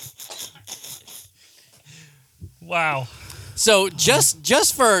 Wow. So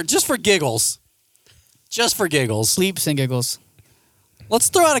just for giggles, Sleeps and giggles. let's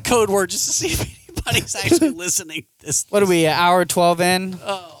throw out a code word just to see if anybody's actually listening. What are we, an hour 12 in?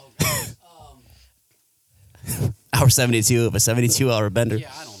 Hour 72 of a 72-hour bender.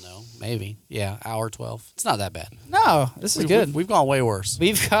 Yeah, I don't know. Maybe. Yeah, hour 12. It's not that bad. No, this is good. We've gone way worse.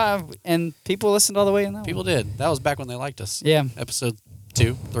 We've got, and people listened all the way in that People one. did. That was back when they liked us. Yeah. Episode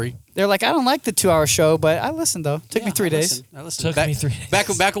 2, 3. They're like, I don't like the 2-hour show, but I listened, though. Took me 3 days. I listened. Took me 3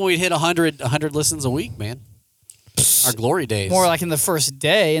 days. Back when we'd hit 100 listens a week, man. Our glory days. More like in the first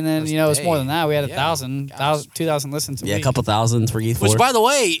day, and then, First it was day. more than that. We had Yeah. 1,000, 2,000 listens a Yeah, a week. couple thousand, 3, 4. Which, by the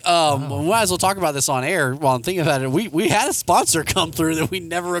way, we might as well talk about this on air. While I'm thinking about it, we had a sponsor come through that we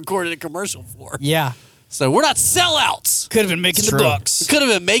never recorded a commercial for. Yeah. So we're not sellouts. Could have been making the True. bucks. It could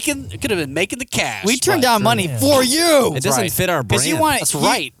have been making the cash. We turned but- down money Yeah. for you. It doesn't right. fit our brand. Because you want That's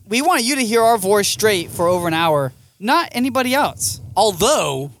right. We want you to hear our voice straight for over an hour, not anybody else.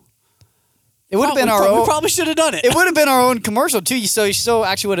 Although It would have been our we own. probably should have done it. It would have been our own commercial too. So you still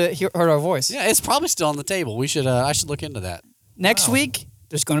actually would have heard our voice. Yeah, it's probably still on the table. We should. I should look into that. Next week,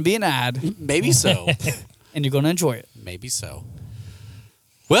 there's going to be an ad, Maybe so. and you're going to enjoy it. Maybe so.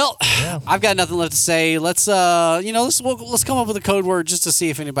 Well, Yeah. I've got nothing left to say. Let's let's come up with a code word just to see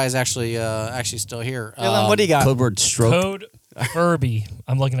if anybody's actually still here. Dylan, what do you got? Code word stroke. Code Furby.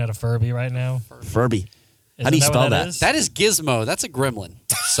 I'm looking at a Furby right now. Furby. How Isn't do you that spell what that? is? That is Gizmo. That's a gremlin,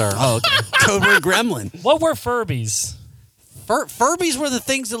 sir. Oh, okay. Code word gremlin. What were Furbies? Furbies were the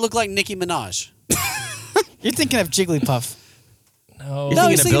things that look like Nicki Minaj. You're thinking of Jigglypuff. No. You're No, thinking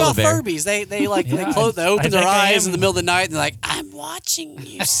he's of thinking about Build-A-Bear. Furbies. They like Yeah, they close, they I open their think I eyes am. in the middle of the night and they're like, "I'm watching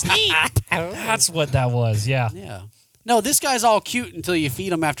you sleep." That's what that was. Yeah. Yeah. No, this guy's all cute until you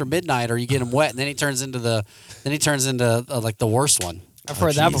feed him after midnight or you get him wet, and then he turns into like the worst one. I've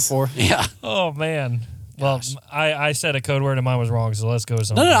heard that jeez. before. Yeah. Oh man. Well, I said a code word and mine was wrong, so let's go with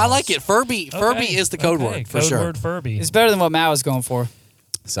something. No, I else. like it. Furby Okay. is the code Okay, word for code sure. word Furby. It's better than what Matt was going for.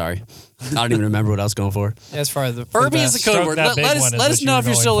 Sorry, I don't even remember what I was going for. As far as the Furby is the best. code Stroke word. that big Let us one is let what us you know were if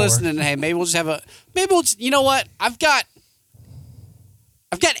you're going still for. listening. Hey, maybe we'll you know what? I've got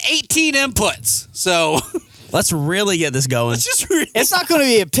 18 inputs. So Let's really get this going. let's just read. It's not going to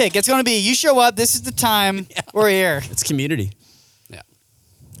be a pick. It's going to be you show up. This is the time. We're here. It's community. Yeah.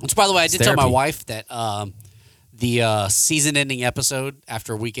 Which, by the way, I It's did tell my therapy. wife that the season-ending episode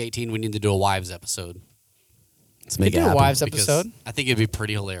after week 18, we need to do a wives episode. Let's We make do it a happen. wives Because episode. I think it'd be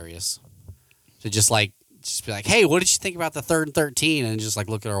pretty hilarious to just be like, hey, what did you think about the 3rd and 13? And just like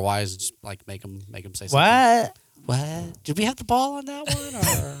look at our wives and just like make them say something. What? What? Did we have the ball on that one?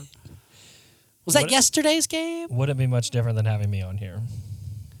 Or was that What- yesterday's game? Wouldn't be much different than having me on here.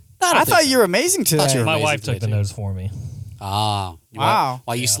 I thought you were amazing Thought today. you were My amazing wife took today, the too. notes for me. Ah. Wow.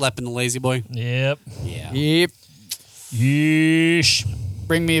 While you Yeah. slept in the lazy boy? Yep. Yeah. Yep. Yeesh.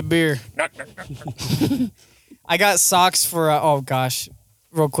 Bring me a beer. I got socks for. Oh gosh,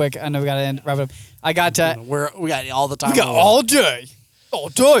 real quick. I know we got to wrap it up. I got. We got all the time. We got in the world. all day. All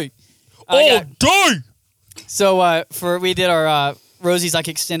day. I got- day. So we did our Rosie's like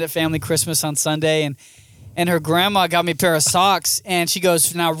extended family Christmas on Sunday, and her grandma got me a pair of socks, and she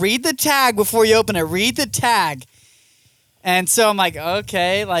goes, "Now read the tag before you open it. Read the tag." And so I'm like,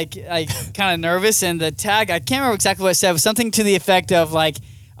 okay, like I kind of nervous, and the tag I can't remember exactly what it said. It was something to the effect of like,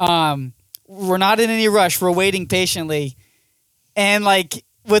 "We're not in any rush. We're waiting patiently," and like.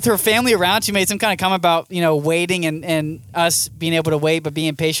 With her family around, she made some kind of comment about, waiting and us being able to wait but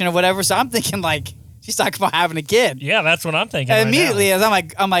being patient or whatever. So I'm thinking like she's talking about having a kid. Yeah, that's what I'm thinking. And right immediately, now.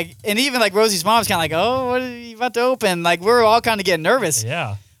 as I'm like, and even like Rosie's mom's kind of like, oh, what are you about to open? Like we're all kind of getting nervous.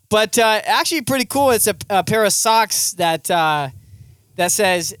 Yeah. But actually, pretty cool. It's a pair of socks that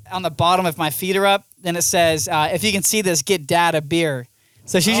says on the bottom, if my feet are up, then it says, if you can see this, get dad a beer.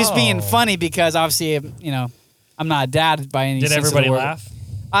 So she's just being Oh. funny because obviously, I'm not a dad by any Did sense of the everybody word. laugh?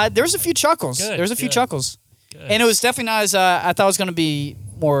 There was a few chuckles. Good, There was a few good. chuckles, Good. and it was definitely not as I thought it was going to be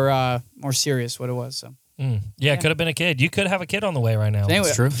more serious. What it was. So Yeah, could have been a kid. You could have a kid on the way right now. Anyway.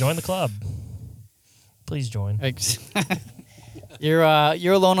 It's true. Join the club. Please join. like, you're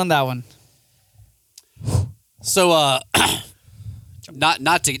alone on that one. So,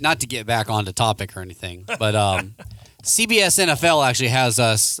 not to get back onto topic or anything, but CBS NFL actually has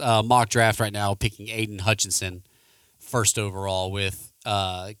us mock draft right now, picking Aiden Hutchinson first overall with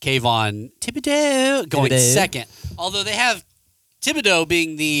Kayvon Thibodeau going Thibodeau. second. Although they have Thibodeau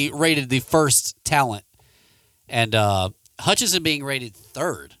being rated the first talent, and Hutchinson being rated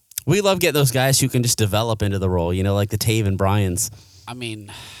third. We love getting those guys who can just develop into the role, like the Taven Bryans. I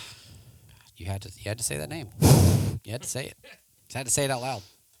mean, you had to say that name. You had to say it. You had to say it out loud.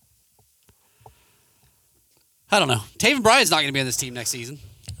 I don't know. Taven Bryan's not going to be on this team next season.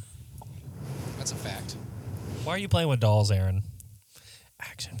 That's a fact. Why are you playing with dolls, Aaron?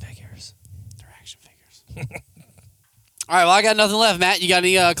 Action figures. They're action figures. All right. Well, I got nothing left. Matt, you got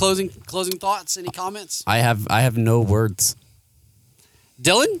any closing thoughts? Any comments? I have no words.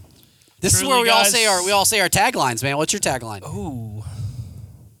 Dylan, this is Truly, where we guys. all say our taglines, man. What's your tagline? Ooh.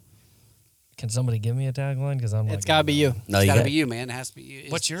 Can somebody give me a tagline? Because I'm. It's got to be you. No, It's you got to got be you, man. It has to be you.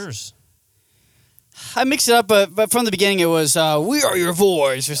 It's- What's yours? I mixed it up, but from the beginning it was "We are your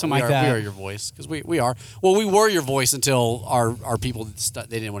voice" or something we like are, that. We are your voice because we are. Well, we were your voice until our people they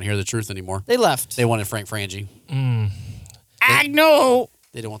didn't want to hear the truth anymore. They left. They wanted Frank Frangie. Agno.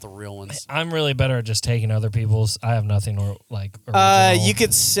 They didn't want the real ones. I'm really better at just taking other people's. I have nothing or like. Original. You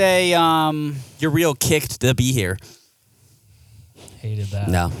could say You're real kicked to be here. hated that.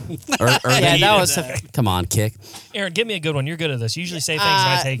 No. Or yeah, that was Come on, kick. Aaron, give me a good one. You're good at this. You usually say things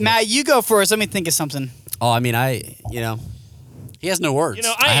and I take it. Matt, you go first. Let me think of something. Oh, I mean, He has no words. You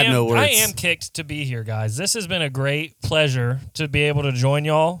know, I have no words. I am kicked to be here, guys. This has been a great pleasure to be able to join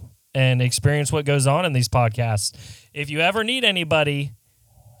y'all and experience what goes on in these podcasts. If you ever need anybody,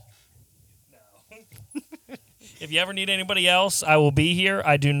 if you ever need anybody else, I will be here.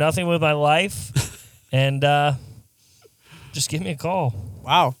 I do nothing with my life, and just give me a call.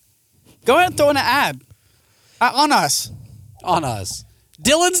 Wow. Go ahead and throw in an ad on us. on us.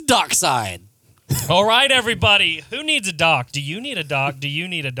 Dylan's Dockside. All right, everybody. Who needs a dock? Do you need a dock? Do you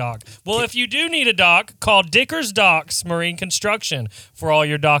need a dock? Well, if you do need a dock, call Dicker's Docks Marine Construction for all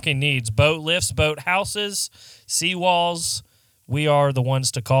your docking needs. Boat lifts, boat houses, seawalls. We are the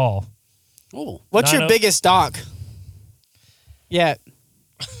ones to call. Oh, What's your 90 biggest dock? Yeah.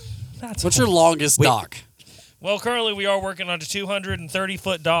 what's your longest dock? Well, currently we are working on a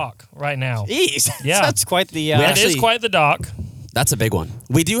 230-foot dock right now. Jeez. Yeah. That's quite the. We It actually- is quite the dock. That's a big one.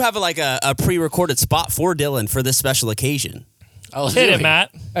 We do have a pre-recorded spot for Dylan for this special occasion. Oh, Hit really? it, Matt.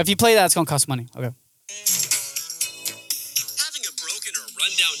 If you play that, it's gonna cost money. Okay. Having a broken or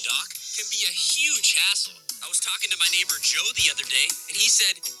rundown dock can be a huge hassle. I was talking to my neighbor Joe the other day, and he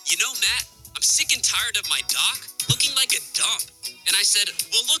said, "You know, Matt, I'm sick and tired of my dock looking like a dump." And I said,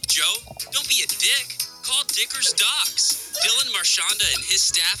 "Well, look, Joe, don't be a dick. Call Dicker's Docks. Dylan Marchanda and his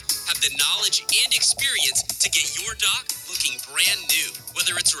staff have the knowledge and experience to get your dock looking brand new.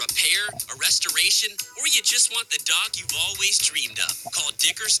 Whether it's a repair, a restoration, or you just want the dock you've always dreamed of. Call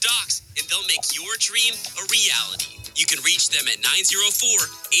Dicker's Docks and they'll make your dream a reality. You can reach them at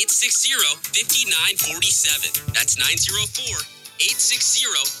 904-860-5947. That's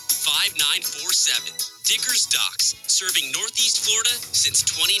 904-860-5947. Dicker's Docks, serving Northeast Florida since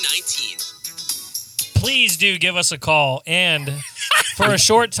 2019. Please do give us a call. And for a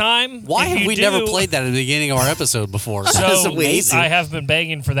short time, Why if have you we do- never played that at the beginning of our episode before? That's So amazing. I have been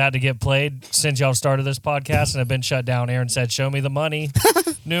begging for that to get played since y'all started this podcast, and have been shut down. Aaron said, "Show me the money,"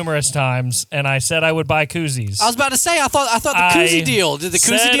 numerous times, and I said I would buy koozies. I was about to say, I thought the koozie deal. Did the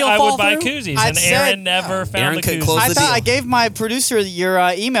koozie said deal I fall would buy through? koozies, I'd and said- Aaron never found Aaron the could koozies. close I the thought deal. I gave my producer your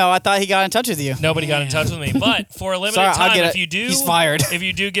email. I thought he got in touch with you. Nobody got in touch with me, but for a limited Sorry, I'll time, get if it. you do, He's fired. If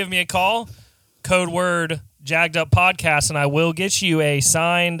you do give me a call, code word Jagged Up Podcast, and I will get you a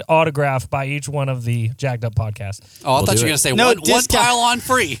signed autograph by each one of the Jagged Up podcasts. Oh, I We'll thought do you were it. going to say No one discount. pile on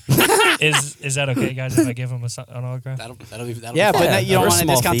free. Is that okay, guys? If I give him an autograph? That'll Yeah, be but fun. you don't for a want to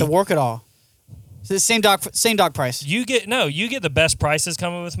small discount the fee. work at all. So the same dock price. You get the best prices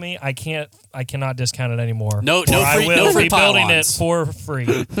coming with me. I cannot discount it anymore. No Or free- I will no free be building it pylons. for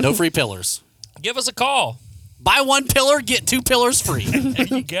free. No free pillars. Give us a call. Buy one pillar, get 2 pillars free. There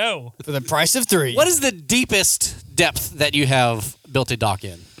you go. For the price of 3. What is the deepest depth that you have built a dock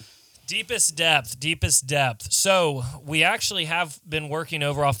in? Deepest depth. So we actually have been working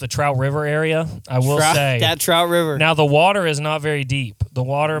over off the Trout River area. I will say that Trout River. now the water is not very deep. The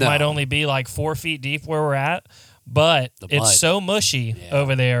water No. might only be like 4 feet deep where we're at, but The it's mud. so mushy Yeah.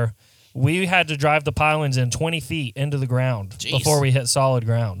 over there. We had to drive the pylons in 20 feet into the ground Jeez. before we hit solid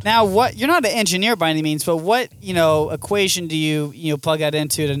ground. Now, what you're not an engineer by any means, but what equation do you plug that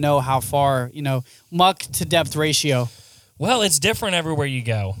into to know how far muck to depth ratio? Well, it's different everywhere you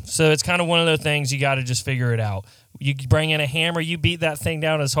go. So it's kind of one of those things you got to just figure it out. You bring in a hammer, you beat that thing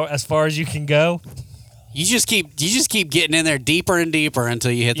down as far as you can go. You just keep getting in there deeper and deeper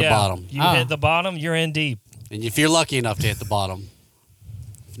until you hit the bottom. You Ah. hit the bottom, you're in deep. And if you're lucky enough to hit the bottom,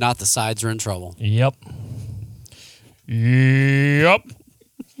 if not, the sides are in trouble. Yep.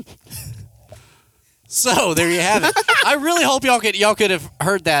 So there you have it. I really hope y'all could have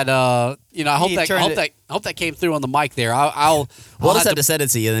heard that. I hope He that turned it- hope that came through on the mic there. I'll We'll have just have to send it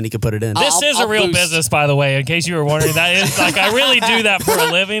to you, and then you can put it in. This I'll- is a I'll real boost. business, by the way, in case you were wondering. That is I really do that for a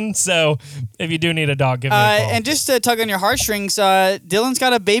living. So if you do need a dog, give me a call. And just to tug on your heartstrings, Dylan's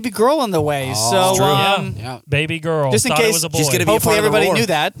got a baby girl on the way. Oh, so true. Yeah. Yeah, Baby girl. Just in Thought case- it was a boy. She's gonna be a hopefully part of the everybody war. knew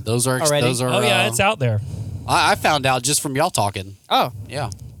that. those are Already? those are. Oh yeah, it's out there. I found out just from y'all talking. Oh, Yeah,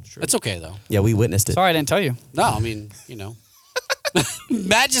 it's okay though. Yeah, we witnessed it. sorry I didn't tell you. No, I mean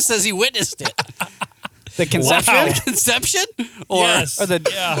Matt just says he witnessed it. The conception. Wow. Conception or Yes. Or the-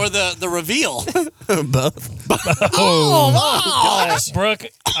 yeah. or the reveal. Both. Gosh, Brooke,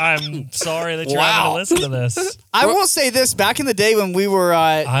 I'm sorry that you're having Wow. to listen to this. I will say this: back in the day when we were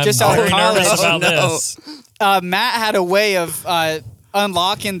I'm just out of very college, nervous about no. this. Matt had a way of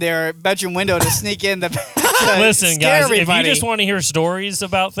unlocking their bedroom window to sneak in the. to Listen, scare guys, everybody. if you just want to hear stories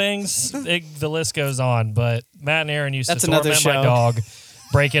about things, the list goes on. But Matt and Aaron used That's to another torment my show. dog,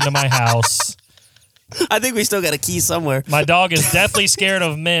 break into my house. I think we still got a key somewhere. My dog is deathly scared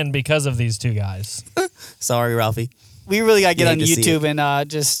of men because of these two guys. Sorry, Ralphie. we really gotta get You on hate to see YouTube and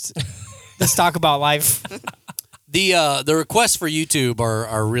just talk about life. The requests for YouTube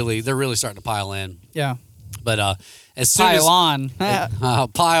are really starting to pile in. Yeah, But as soon pile on, as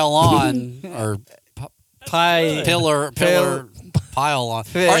pile on or pie. pillar pile on.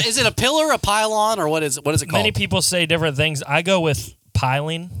 Or is it a pillar, a pylon, or what is it called? Many people say different things. I go with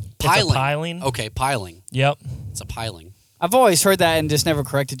piling. It's a piling. Okay, piling. Yep. It's a piling. I've always heard that and just never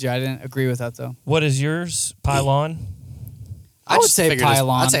corrected you. I didn't agree with that though. What is yours? Pylon? I would say figured it's-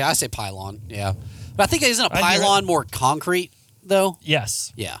 pylon. I say pylon. Yeah, but I think isn't a I hear pylon more concrete though?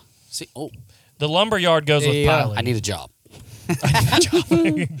 Yes. Yeah. See, The lumber yard goes with Yeah. piling. I need a job.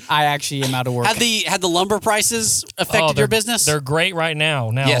 I actually am out of work. Had the lumber prices affected your business? They're great right now.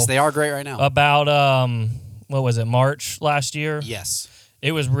 Now, Yes, they are great right now. About what was it, March last year? Yes.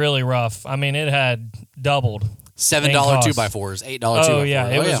 It was really rough. I mean, it had doubled. $7 cost. 2x4s, $8 2x4s. Oh yeah,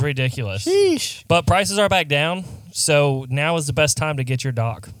 it was ridiculous. Sheesh. But prices are back down, so now is the best time to get your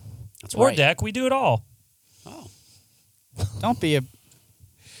dock That's or right. deck. We do it all. Don't be a.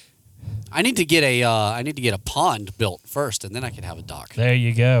 I need to get a pond built first, and then I can have a dock There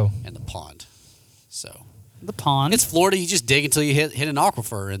you go. and the pond. So The pond. it's Florida. You just dig until you hit an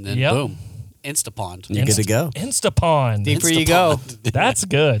aquifer, and then Yep. boom, insta pond. You're good to go. Instapond. Deeper you go. That's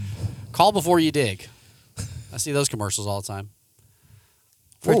good. Call before you dig. I see those commercials all the time.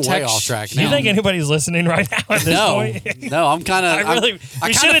 We're way Protect- off track Do now. you think anybody's listening right now at this no, point? no, I'm kind of.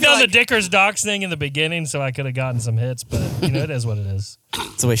 We should have done the Dickers Docks thing in the beginning, so I could have gotten some hits. But it is what it is.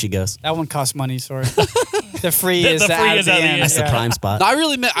 That's the way she goes. That one costs money. Sorry. The free The is free at is the at the end. end. That's the prime spot. No, I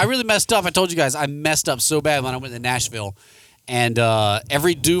really messed up. I told you guys I messed up so bad when I went to Nashville, and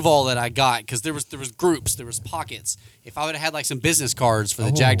every Duval that I got, because there was groups, there was pockets. If I would have had like some business cards for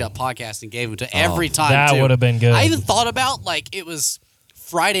the Jagged Up podcast and gave them to every time, that too. would have been good. I even thought about like it was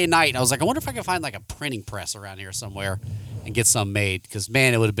Friday night. And I was like, I wonder if I can find like a printing press around here somewhere and get some made. Because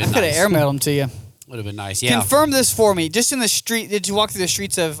man, it would have been Could have nice. airmailed them to you. Would have been nice. Yeah. Confirm this for me. Just in the street, did you walk through the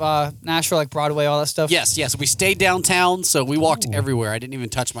streets of Nashville, like Broadway, all that stuff? Yes. We stayed downtown, so we walked everywhere. I didn't even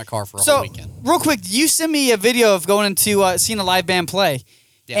touch my car for a whole So, weekend. real quick, you sent me a video of going into seeing a live band play,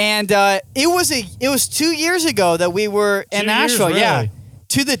 Yeah. and it was 2 years ago that we were in 2 years, Nashville. Yeah, really?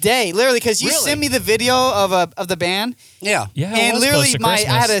 to the day, literally, because you Really? sent me the video of the band, Yeah. Yeah, it and was literally close to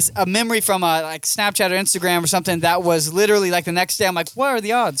I had Christmas. a memory from like Snapchat or Instagram or something that was literally like the next day. I'm like, what are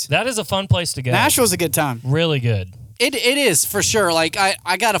the odds? That is a fun place to go. Nashville's a good time. Really good. It is for sure. Like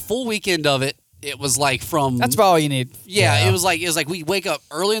I got a full weekend of it. It was like from That's about all you need. yeah, Yeah. It was like we wake up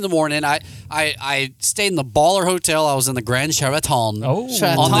early in the morning. I stayed in the Baller Hotel. I was in the Grand Sheraton Oh,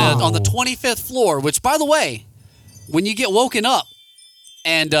 Sheraton. on the 25th floor. Which, by the way, when you get woken up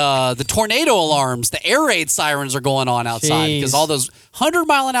and the tornado alarms, the air raid sirens are going on outside because Jeez. all those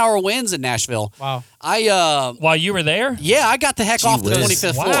 100-mile-an-hour winds in Nashville. Wow. While you were there, I got the heck off the whiz.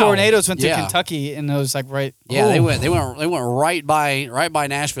 25th Wow. floor. Tornadoes went through Yeah. Kentucky, and it was like right. Yeah, they Ooh. went right by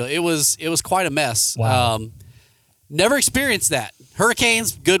Nashville. It was quite a mess. Wow. Never experienced that.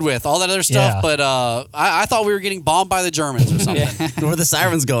 Hurricanes, good with all that other stuff, Yeah. but I thought we were getting bombed by the Germans or something. Where were the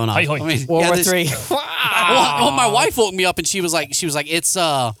sirens going off? Hoi, hoi. I mean, World War this- Three. well, my wife woke me up and she was like, it's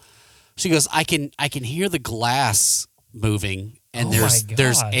she goes, I can hear the glass moving and Oh there's my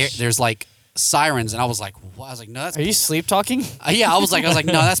there's gosh. there's like sirens and I was like, what? I was like, no, that's Are you sleep talking? yeah. I was like, no,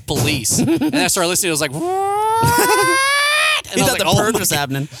 that's police. And I started listening. I was like, what? And He I was thought like, the oh purge my was God.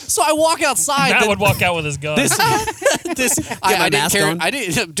 happening. So I walk outside. Matt the- would walk out with his gun. this I my didn't mask carry. on? I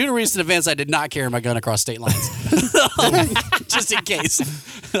didn't due to recent events. I did not carry my gun across state lines, just in case.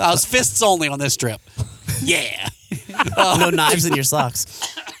 I was fists only on this trip. Yeah. No knives in your socks.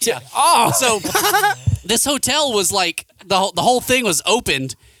 Yeah. Oh, so this hotel was like the whole thing was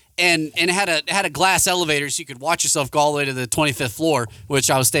opened. And it had a glass elevator so you could watch yourself go all the way to the 25th floor, which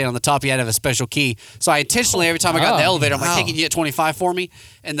I was staying on the top. You had to have a special key. So I intentionally, every time I got in the elevator, I'm like, hey, can you hit 25 for me?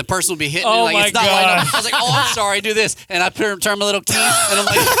 And the person would be hitting me Oh like, my it's not lighting up. gosh. I was like, oh, I'm sorry, do this. And I turn my little key, and I'm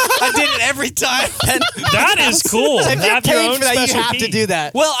like, I did it every time. That is cool. If you're Have your paid own for that, you special have key. to do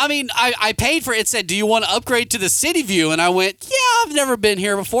that. Well, I mean, I paid for it. It said, do you want to upgrade to the City View? And I went, yeah, I've never been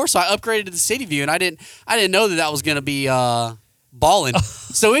here before. So I upgraded to the City View, and I didn't know that was going to be balling.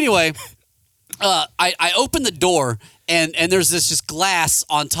 So anyway, I opened the door, and there's this just glass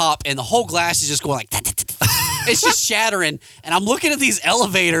on top, and the whole glass is just going like, it's just shattering. And I'm looking at these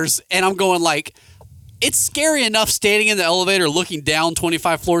elevators, and I'm going like, it's scary enough standing in the elevator looking down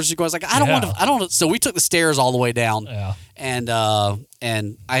 25 floors. You go, I was like, I don't want to. So we took the stairs all the way down. Yeah. And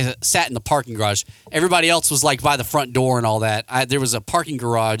I sat in the parking garage. Everybody else was like by the front door and all that. There was a parking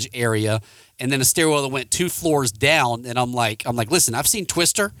garage area, and then a stairwell that went 2 floors down. And I'm like, listen, I've seen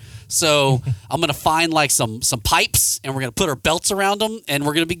Twister, so I'm gonna find like some pipes, and we're gonna put our belts around them, and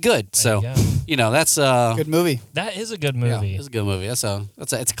we're gonna be good. So you go. you know that's Good movie. That is a good yeah, movie. it's a good movie. It's a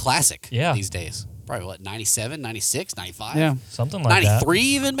classic. Yeah. These days, probably what 97, 96, 95, Yeah. Something like 93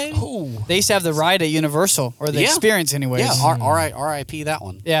 even maybe. They used to have the ride at Universal, or the Yeah. experience, anyways. Yeah, R.I.P. that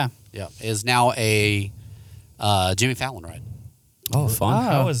one. Yeah. Yeah, is now a Jimmy Fallon ride. Oh, fun.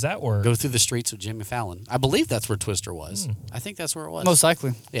 How does that work? Go through the streets of Jimmy Fallon. I believe that's where Twister was. I think that's where it was. Most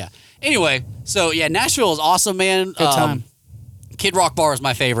likely. Yeah. Anyway, so yeah, Nashville is awesome, man. Good time. Kid Rock Bar is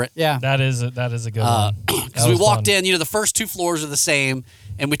my favorite. Yeah. That is a good one. Because we walked in, the first 2 floors are the same,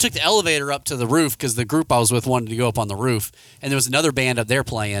 and we took the elevator up to the roof because the group I was with wanted to go up on the roof, and there was another band up there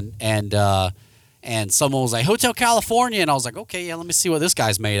playing, and someone was like, Hotel California, and I was like, okay, yeah, let me see what this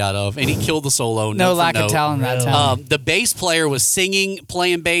guy's made out of, and he killed the solo. No note for lack of note. talent in that Really? town. The bass player was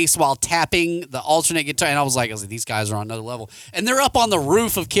playing bass while tapping the alternate guitar, and I was like, these guys are on another level. And they're up on the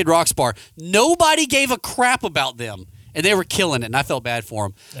roof of Kid Rock's bar. Nobody gave a crap about them, and they were killing it, and I felt bad for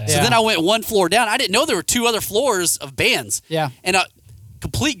them. So Yeah. then I went 1 floor down. I didn't know there were 2 other floors of bands. Yeah. And a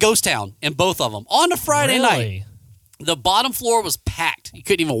complete ghost town in both of them. On a Friday night, Really? the bottom floor was packed. You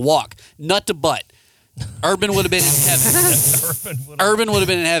couldn't even walk, nut to butt. Urban would have been in heaven. Urban would have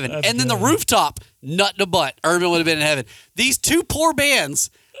been in heaven. That's And then the good. rooftop, nut to butt. Urban would have been in heaven. These 2 poor bands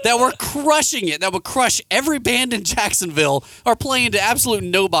that were crushing it, that would crush every band in Jacksonville, are playing to absolute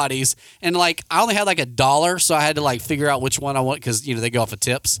nobodies. And I only had $1, so I had to figure out which one I want because they go off of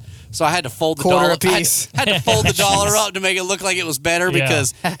tips. So I had to fold the Quarter dollar. apiece. I had to fold the dollar up to make it look like it was better Yeah.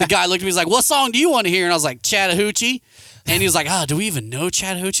 because the guy looked at me. He's like, "What song do you want to hear?" And I was like, "Chattahoochee." And he was like, do we even know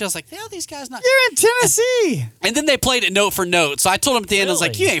Chattahoochee? I was like, yeah, these guys not. You're in Tennessee. And then they played it note for note. So I told him at the end, I was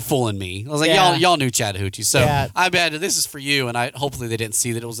like, Really? you ain't fooling me. I was like, Yeah. y'all knew Chattahoochee. So Yeah. I bet this is for you. And hopefully they didn't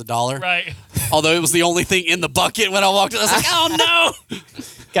see that it was $1. Right. Although it was the only thing in the bucket when I walked in. I was like, oh no.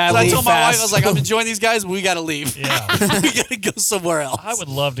 Gotta So I leave told my wife, fast. I was like, I'm enjoying these guys, but we got to leave. Yeah. We got to go somewhere else. I would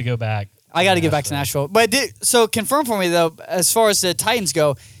love to go back. I got to get back to Nashville. But so confirm for me though, as far as the Titans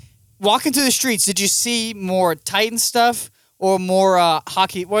go, walking through the streets, did you see more Titans stuff or more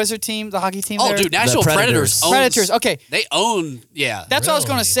hockey? What is their team? The hockey team? Oh, there? dude, Nashville The Predators. Predators. owns- Predators. Okay, They own, yeah. that's what I was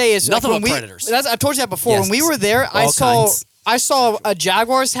going to Really? say. Is Nothing when but we, Predators. I've told you that before. Yes. When we were there, I All saw kinds. I saw a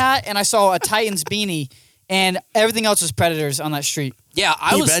Jaguars hat and I saw a Titans beanie, and everything else was Predators on that street. Yeah,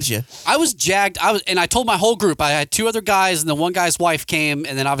 You betcha. I was jagged. And I told my whole group. I had 2 other guys, and then one guy's wife came,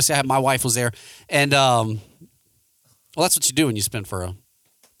 and then obviously I had my wife was there. And well, that's what you do when you spend for a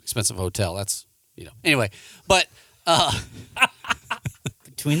expensive hotel. That's anyway. But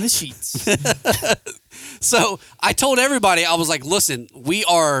Between the sheets. so I told everybody, I was like, listen, we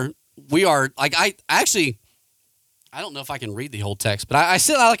are like I don't know if I can read the whole text, but I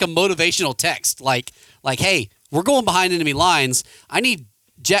sent out like a motivational text, like hey, we're going behind enemy lines. I need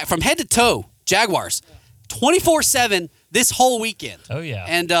from head to toe Jaguars, 24/7 this whole weekend. Oh, yeah.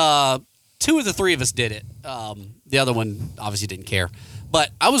 And 2 of the 3 of us did it. The other one obviously didn't care, but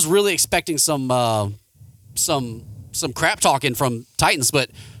I was really expecting some crap talking from Titans, but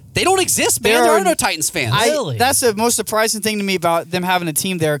they don't exist, man. There are no Titans fans. Really? That's the most surprising thing to me about them having a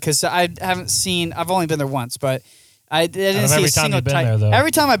team there, because I've only been there once, but I didn't see every a time single you've been Titan. there, though.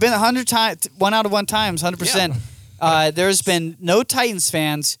 Every time I've been 100 times, 1 out of 1 times, 100%. There's been no Titans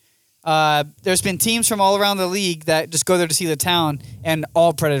fans. There's been teams from all around the league that just go there to see the town, and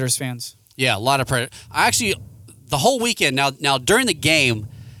all Predators fans. Yeah, a lot of Predators. I actually, the whole weekend, now during the game,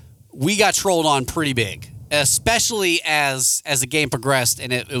 we got trolled on pretty big, especially as the game progressed,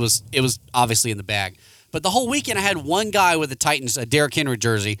 and it was obviously in the bag. But the whole weekend, I had one guy with the Titans, a Derrick Henry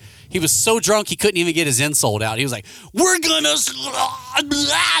jersey. He was so drunk he couldn't even get his insult out. He was like, "We're gonna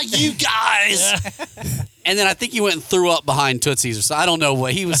you guys," and then I think he went and threw up behind Tootsie's or so. I don't know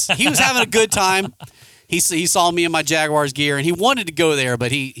what he was. He was having a good time. He saw me in my Jaguars gear, and he wanted to go there,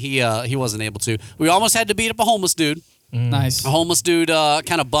 but he wasn't able to. We almost had to beat up a homeless dude. Nice. A homeless dude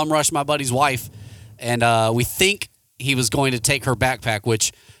kind of bum rushed my buddy's wife, and we think he was going to take her backpack,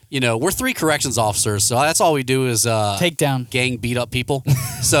 which, we're 3 corrections officers, so that's all we do is Takedown. gang beat up people.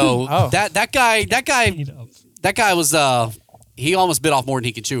 So Oh. that guy was he almost bit off more than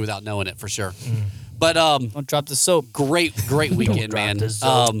he could chew without knowing it for sure. But Don't drop the soap. great weekend, man.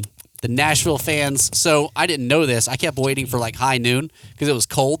 The Nashville fans. So I didn't know this. I kept waiting for like high noon because it was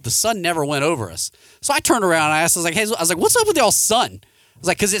cold. The sun never went over us. So I turned around and I asked, I was like, what's up with y'all's sun? I was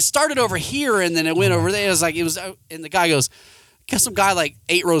like, because it started over here and then it went over there. And the guy goes, got some guy like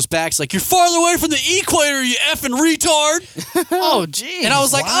 8 rows back. He's like, you're farther away from the equator, you effing retard. Oh, geez. And I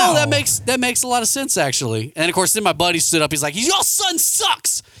was like, Wow. oh, that makes a lot of sense, actually. And of course, then my buddy stood up. He's like, y'all sun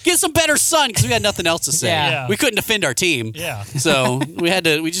sucks. Get some better sun, because we had nothing else to say. Yeah. We couldn't defend our team. Yeah. So we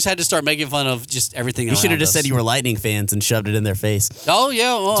just had to start making fun of just everything. You should have around just us. said you were Lightning fans and shoved it in their face. Oh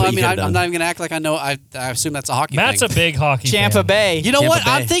yeah. Well, what I you mean, could've I'm done. not even gonna act like I know. I assume that's a hockey Matt's thing. a big hockey Champa fan. Bay. You know Tampa what?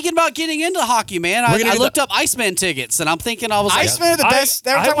 I'm Bay. thinking about getting into hockey, man. I gonna do looked up Iceman tickets, and I'm thinking I was like, Icemen are the best.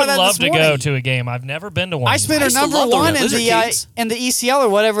 They were I talking would about that love this to morning. go to a game. I've never been to one. Icemen I are used to number love the 1 Lizard Kings. in the ECL or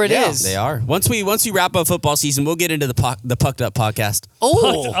whatever it is. Yeah. They are. Once we wrap up football season, we'll get into the Pucked Up podcast.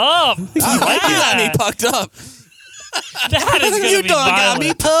 oh, Up. You got me pucked up. That is going you to be done got violent.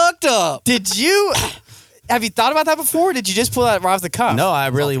 me pucked up. Did you have you thought about that before? Or did you just pull that right off the cuff? No, I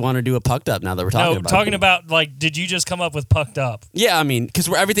really want to do a pucked up now that we're talking No, about talking it. about like, did you just come up with pucked up? Yeah, I mean, because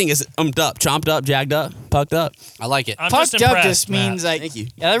everything is up, chomped up, jagged up, pucked up. I like it. I'm just Pucked up impressed, just means Matt. like, Thank you.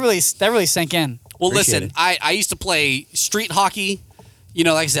 yeah, that really sank in. Well, Appreciate listen, I used to play street hockey. You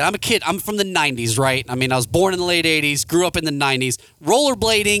know, like I said, I'm a kid. I'm from the 90s, right? I mean, I was born in the late 80s, grew up in the 90s.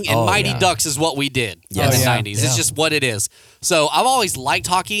 Rollerblading and Oh, Mighty yeah. Ducks is what we did Yes. in the Oh, yeah. 90s. Yeah. It's just what it is. So I've always liked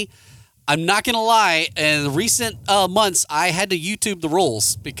hockey. I'm not going to lie. In recent months, I had to YouTube the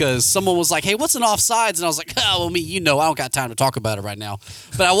rules because someone was like, hey, what's an offsides? And I was like, oh, well, I don't got time to talk about it right now.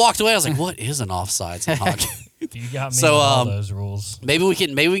 But I walked away. I was like, what is an offsides in hockey? You got me So, with all um, those rules. Maybe we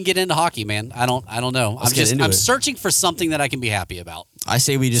can get into hockey, man. I don't know. Let's get into I'm it. searching for something that I can be happy about. I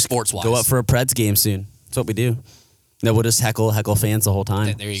say we just Sports-wise. go up for a Preds game soon. That's what we do. No, we'll just heckle fans the whole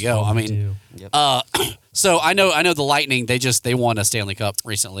time. There you go. I mean, so I know the Lightning. They won a Stanley Cup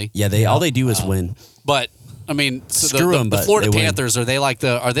recently, Yeah, all they do is win. but I mean, so Screw 'em, the but Florida they win. Panthers are they like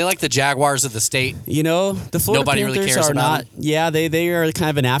the Jaguars of the state? You know, the Florida Nobody really Panthers cares are about not. them? Yeah, they are kind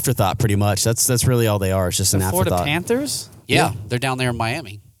of an afterthought, pretty much. That's really all they are. It's just an Florida afterthought. Panthers? Yeah, they're down there in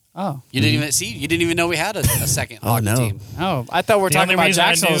Miami. Oh. You didn't even know we had a second hockey no. team. Oh, I thought we were The talking only about reason I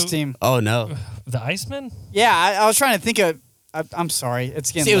Jacksonville's knew- team. Oh no, The Iceman? Yeah, I was trying to think of. I'm sorry, it's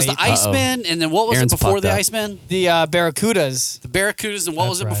getting See, it was late. the Icemen, and then what was Aaron's it before fucked the up. Icemen? The Barracudas, The Barracudas, and what That's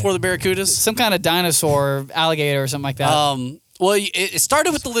was it right. before the Barracudas? some kind of dinosaur, alligator, or something like that. Well, it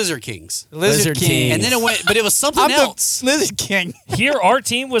started with the Lizard Kings, Lizard King. and then it went, but it was something I'm else. the Lizard King. Here, our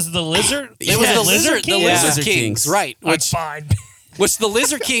team was the Lizard. It was the Lizard King? Yeah. Lizard Kings, right? Like, fine. Which the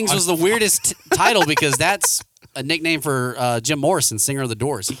Lizard Kings was the weirdest title because that's a nickname for Jim Morrison, singer of the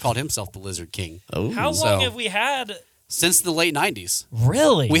Doors. He called himself the Lizard King oh, How So- long have we had? since the late 90s.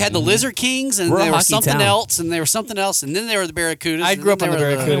 Really? We had the Lizard Kings, and We're a there was hockey something town. else, and there was something else, and then there were the Barracudas. I and grew then up on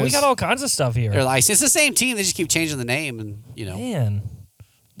there the were Barracudas. we got all kinds of stuff here. They're the Ice. It's the same team. They just keep changing the name, and you know. Man,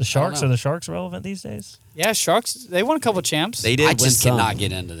 the Sharks know. are the Sharks relevant these days? Yeah, Sharks. They won a couple champs. they did. I win just some. cannot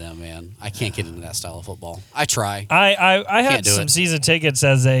get into them, man. I can't get into that style of football. I try. I Can't had do some it. season tickets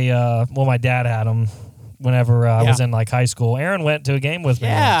as a well, my dad had them whenever I was Yeah. in like high school. Aaron went to a game with me.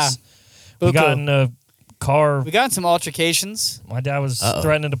 Yeah. once. We Cool. got in a car. We got in some altercations. My dad was Uh-oh.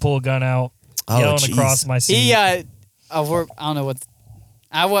 threatening to pull a gun out, Oh, yelling jeez. across my seat. He, I don't know what.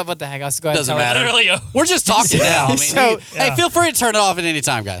 What the heck? I'll just go ahead Doesn't and tell matter. Literally, We're just talking now. I mean, So- hey, feel free to turn it off at any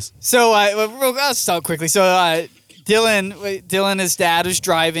time, guys. So I'll start quickly. So Dylan, his dad was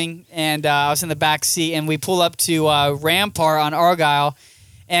driving, and I was in the back seat, and we pull up to Rampart on Argyle,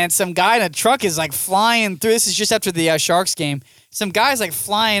 and some guy in a truck is like flying through. This is just after the Sharks game. Some guy's like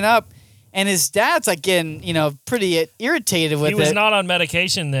flying up, and his dad's like getting pretty irritated with he was it. not on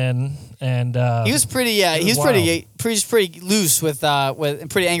medication then, and He was pretty. He was pretty loose with and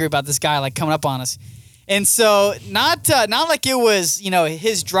pretty angry about this guy like coming up on us. And so not like it was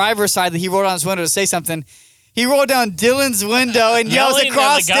his driver's side that he rolled on his window to say something. He rolled down Dylan's window and yells Yelling at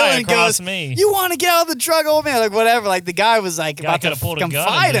across the guy Dylan. across Goes, me. "You want to get out of the truck, old man?" Like whatever. Like the guy was like guy about could to have pulled a come gun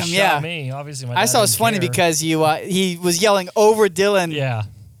fight and him. just Yeah. shot me. Obviously, my I dad saw it was didn't funny care. because he was yelling over Dylan. yeah,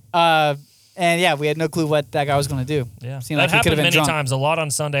 And yeah, we had no clue what that guy was going to do. yeah, Seemed that like he could happened have been many drunk. times. A lot on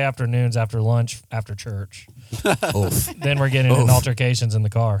Sunday afternoons after lunch, after church. Oof. Then we're getting in altercations in the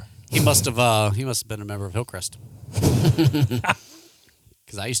car. He must have been a member of Hillcrest.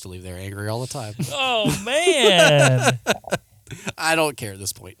 Because I used to leave there angry all the time. Oh man, I don't care at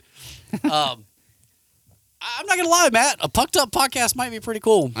this point. I'm not gonna lie, Matt. A Pucked Up podcast might be pretty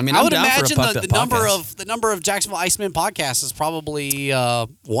cool. I mean, I I'm would down for a imagine Pucked the Up number podcast. of Jacksonville Icemen podcasts is probably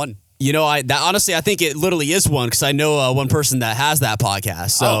one. You know, honestly, I think it literally is one because I know one person that has that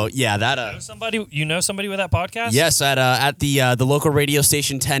podcast. So Oh. yeah, that you know somebody with that podcast? yes, at the local radio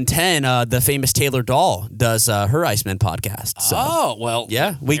station 1010, the famous Taylor Dahl does her Iceman podcast. So Oh well,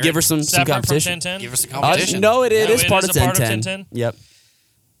 yeah, we give her some Separate from competition. 1010? Give us a Uh, competition. no, it No, is it part is of a part of 1010. 1010? Yep.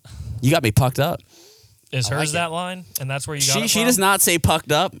 You got me pucked up. Is I like hers it. that line? And that's where you got it She from? does not say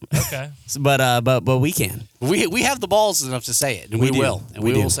pucked up, Okay. but we can. We have the balls enough to say it, and We we do. will, and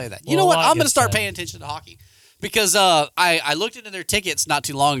We we do. will say that. You Well, know a what? lot I'm going to gets start said. paying attention to hockey because I looked into their tickets not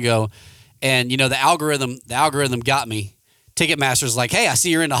too long ago, and the algorithm got me. Ticketmaster's like, hey, I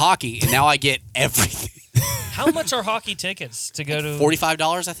see you're into hockey, and now I get everything. How much are hockey tickets to go to?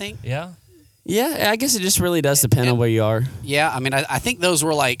 $45, I think. Yeah. Yeah, I guess it just really does depend on where you are. Yeah, I mean, I think those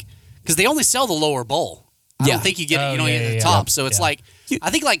were like because they only sell the lower bowl. I Yeah. don't think you get Oh, you don't yeah, get the yeah, top. yeah. So it's Yeah. like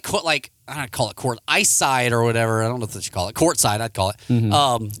I think I don't call it court ice side or whatever. I don't know what you call it. Court side, I'd call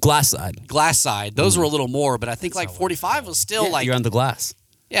it. Glass side. Glass side. Those were a little more, but I think like 45 was still Yeah, like you're on the glass.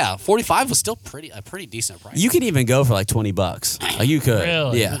 Yeah, 45 was still a pretty decent price. You can even go for like $20. Like you could.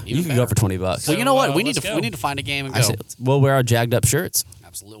 Really? Yeah. Even You can go for $20. Well, you know what? So, We need let's to go. find a game and I go. say, we'll wear our jagged up shirts.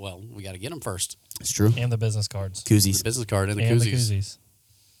 Absolutely. Well, we got to get them first. It's true. And the business cards. The Koozies. business card and the And koozies. the koozies.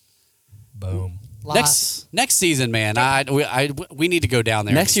 Boom. Next season, man. We need to go down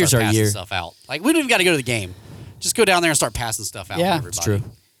there. Next and year's start our passing year. Stuff out. Like we don't even got to go to the game. Just go down there and start passing stuff out. Yeah. to It's everybody.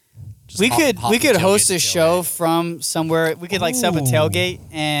 true. Just We hop- could hop we from could tailgate host to a tailgate. show from somewhere. We could like set up a tailgate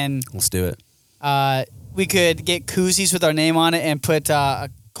and Let's do it. we could get koozies with our name on it and put a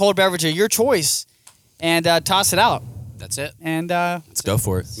cold beverage of your choice and toss it out. That's it. And Let's go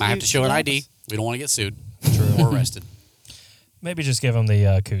for it. Might have to See show an what ID. happens. We don't want to get sued or arrested. Maybe just give them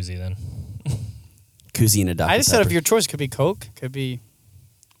the koozie then. Koozie and a Dr. I just said if Pepper. your choice could be Coke, could be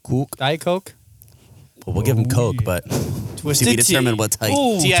Coke. Diet Coke, Well, we'll give them Coke, but Twisted to be Tea. determined what type.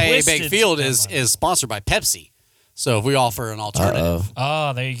 Ooh, TIA Twisted Bank Field Tea. is sponsored by Pepsi. So if we offer an alternative, Uh-oh.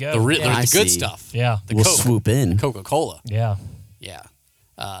 Ah, there you go. the I good see. stuff, yeah. the We'll Coke, swoop in. Coca-Cola. Yeah. Yeah.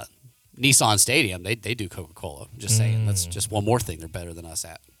 Nissan Stadium, they do Coca-Cola. Just saying. That's just one more thing they're better than us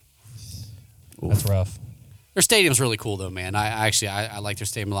at. That's rough. Their stadium's really cool though, man. I like their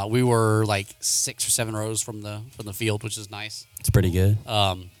stadium a lot. We were like 6 or 7 rows from the field, which is nice. It's pretty good.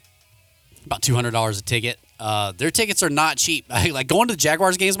 About $200 a ticket. Their tickets are not cheap. Like going to the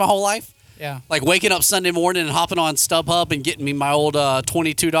Jaguars games my whole life. Yeah. Like waking up Sunday morning and hopping on StubHub and getting me my old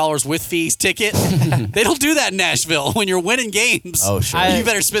 $22 with fees ticket. They don't do that in Nashville when you're winning games. Oh, sure. You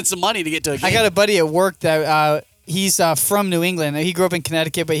better spend some money to get to a game. I got a buddy at work that he's from New England. He grew up in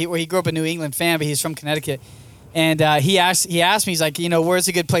Connecticut, but he grew up a New England fan, but he's from Connecticut. And he asked me, he's like, where's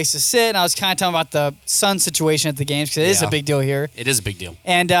a good place to sit? And I was kind of talking about the sun situation at the games because it is Yeah. a big deal here. It is a big deal.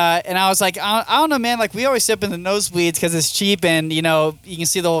 And I was like, I don't know, man. Like we always sit up in the nosebleeds because it's cheap and you can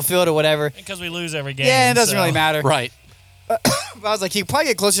see the whole field or whatever. Because we lose every game. Yeah, it doesn't so- really matter. Right. But I was like, you could probably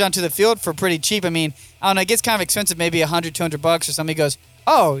get closer down to the field for pretty cheap. I mean, I don't know, it gets kind of expensive, maybe $100, $200 or something. He goes,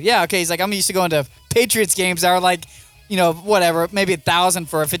 oh yeah, okay. He's like, I'm used to going to Patriots games that are like, whatever, maybe $1,000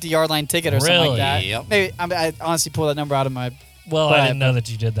 for a 50-yard line ticket or something like Really? that. Yep. Maybe I honestly pulled that number out of my. Well, But- I didn't know that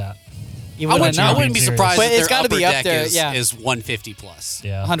you did that. You I wouldn't wouldn't, know. I wouldn't be surprised But if it's their gotta upper be up deck there, is, yeah. is 150 plus.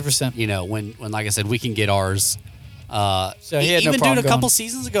 Yeah. 100%. When like I said, we can get ours. So he had no even problem dude, a couple going.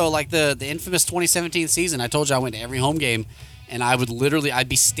 seasons ago, like the infamous 2017 season, I told you I went to every home game, and I'd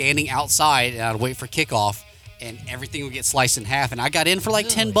be standing outside and I'd wait for kickoff, and everything would get sliced in half, and I got in for like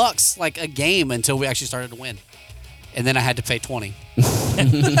 $10 like a game until we actually started to win, and then I had to pay 20.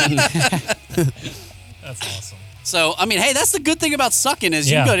 That's awesome. So I mean, hey, that's the good thing about sucking is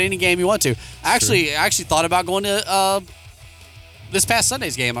you Yeah. can go to any game you want to. I actually thought about going to this past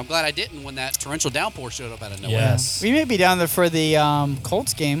Sunday's game. I'm glad I didn't when that torrential downpour showed up out of nowhere. Yes. We may be down there for the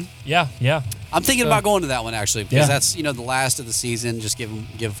Colts game. Yeah, yeah. I'm thinking about going to that one actually because Yeah. that's the last of the season. Just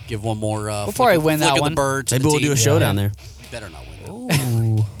give one more. We'll probably win that of one. the bird. To Maybe the we'll do team. a show Yeah. down there. We better not win. Though.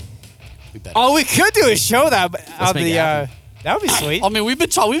 Ooh. We better. Oh, we could do a show that of make the. it happen. That would be sweet. I mean, we've been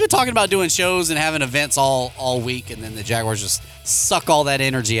talking about doing shows and having events all week, and then the Jaguars just suck all that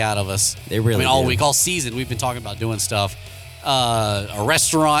energy out of us. They really I mean, all do. week, all season, we've been talking about doing stuff. A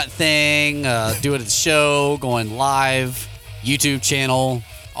restaurant thing, do it at the show, going live, YouTube channel,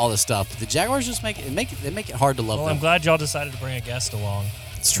 all this stuff. The Jaguars just make it hard to love Well, them. I'm glad y'all decided to bring a guest along.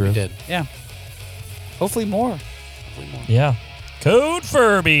 It's true. We did. Yeah. Hopefully more. Yeah. Code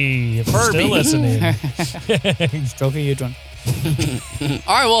Furby. If you're still listening. Stroke a huge one.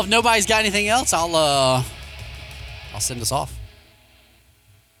 All right. Well, if nobody's got anything else, I'll send us off.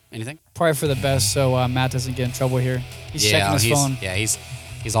 Anything? Probably for the best, so Matt doesn't get in trouble here. He's checking his phone. Yeah,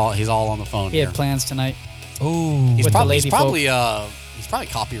 he's all on the phone. He here. had plans tonight. Ooh. He's with the probably lady folk. he's probably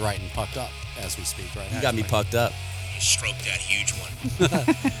copywriting pucked up as we speak right now. You got me pucked up. Stroke that huge one.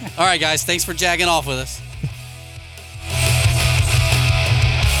 All right, guys. Thanks for jagging off with us.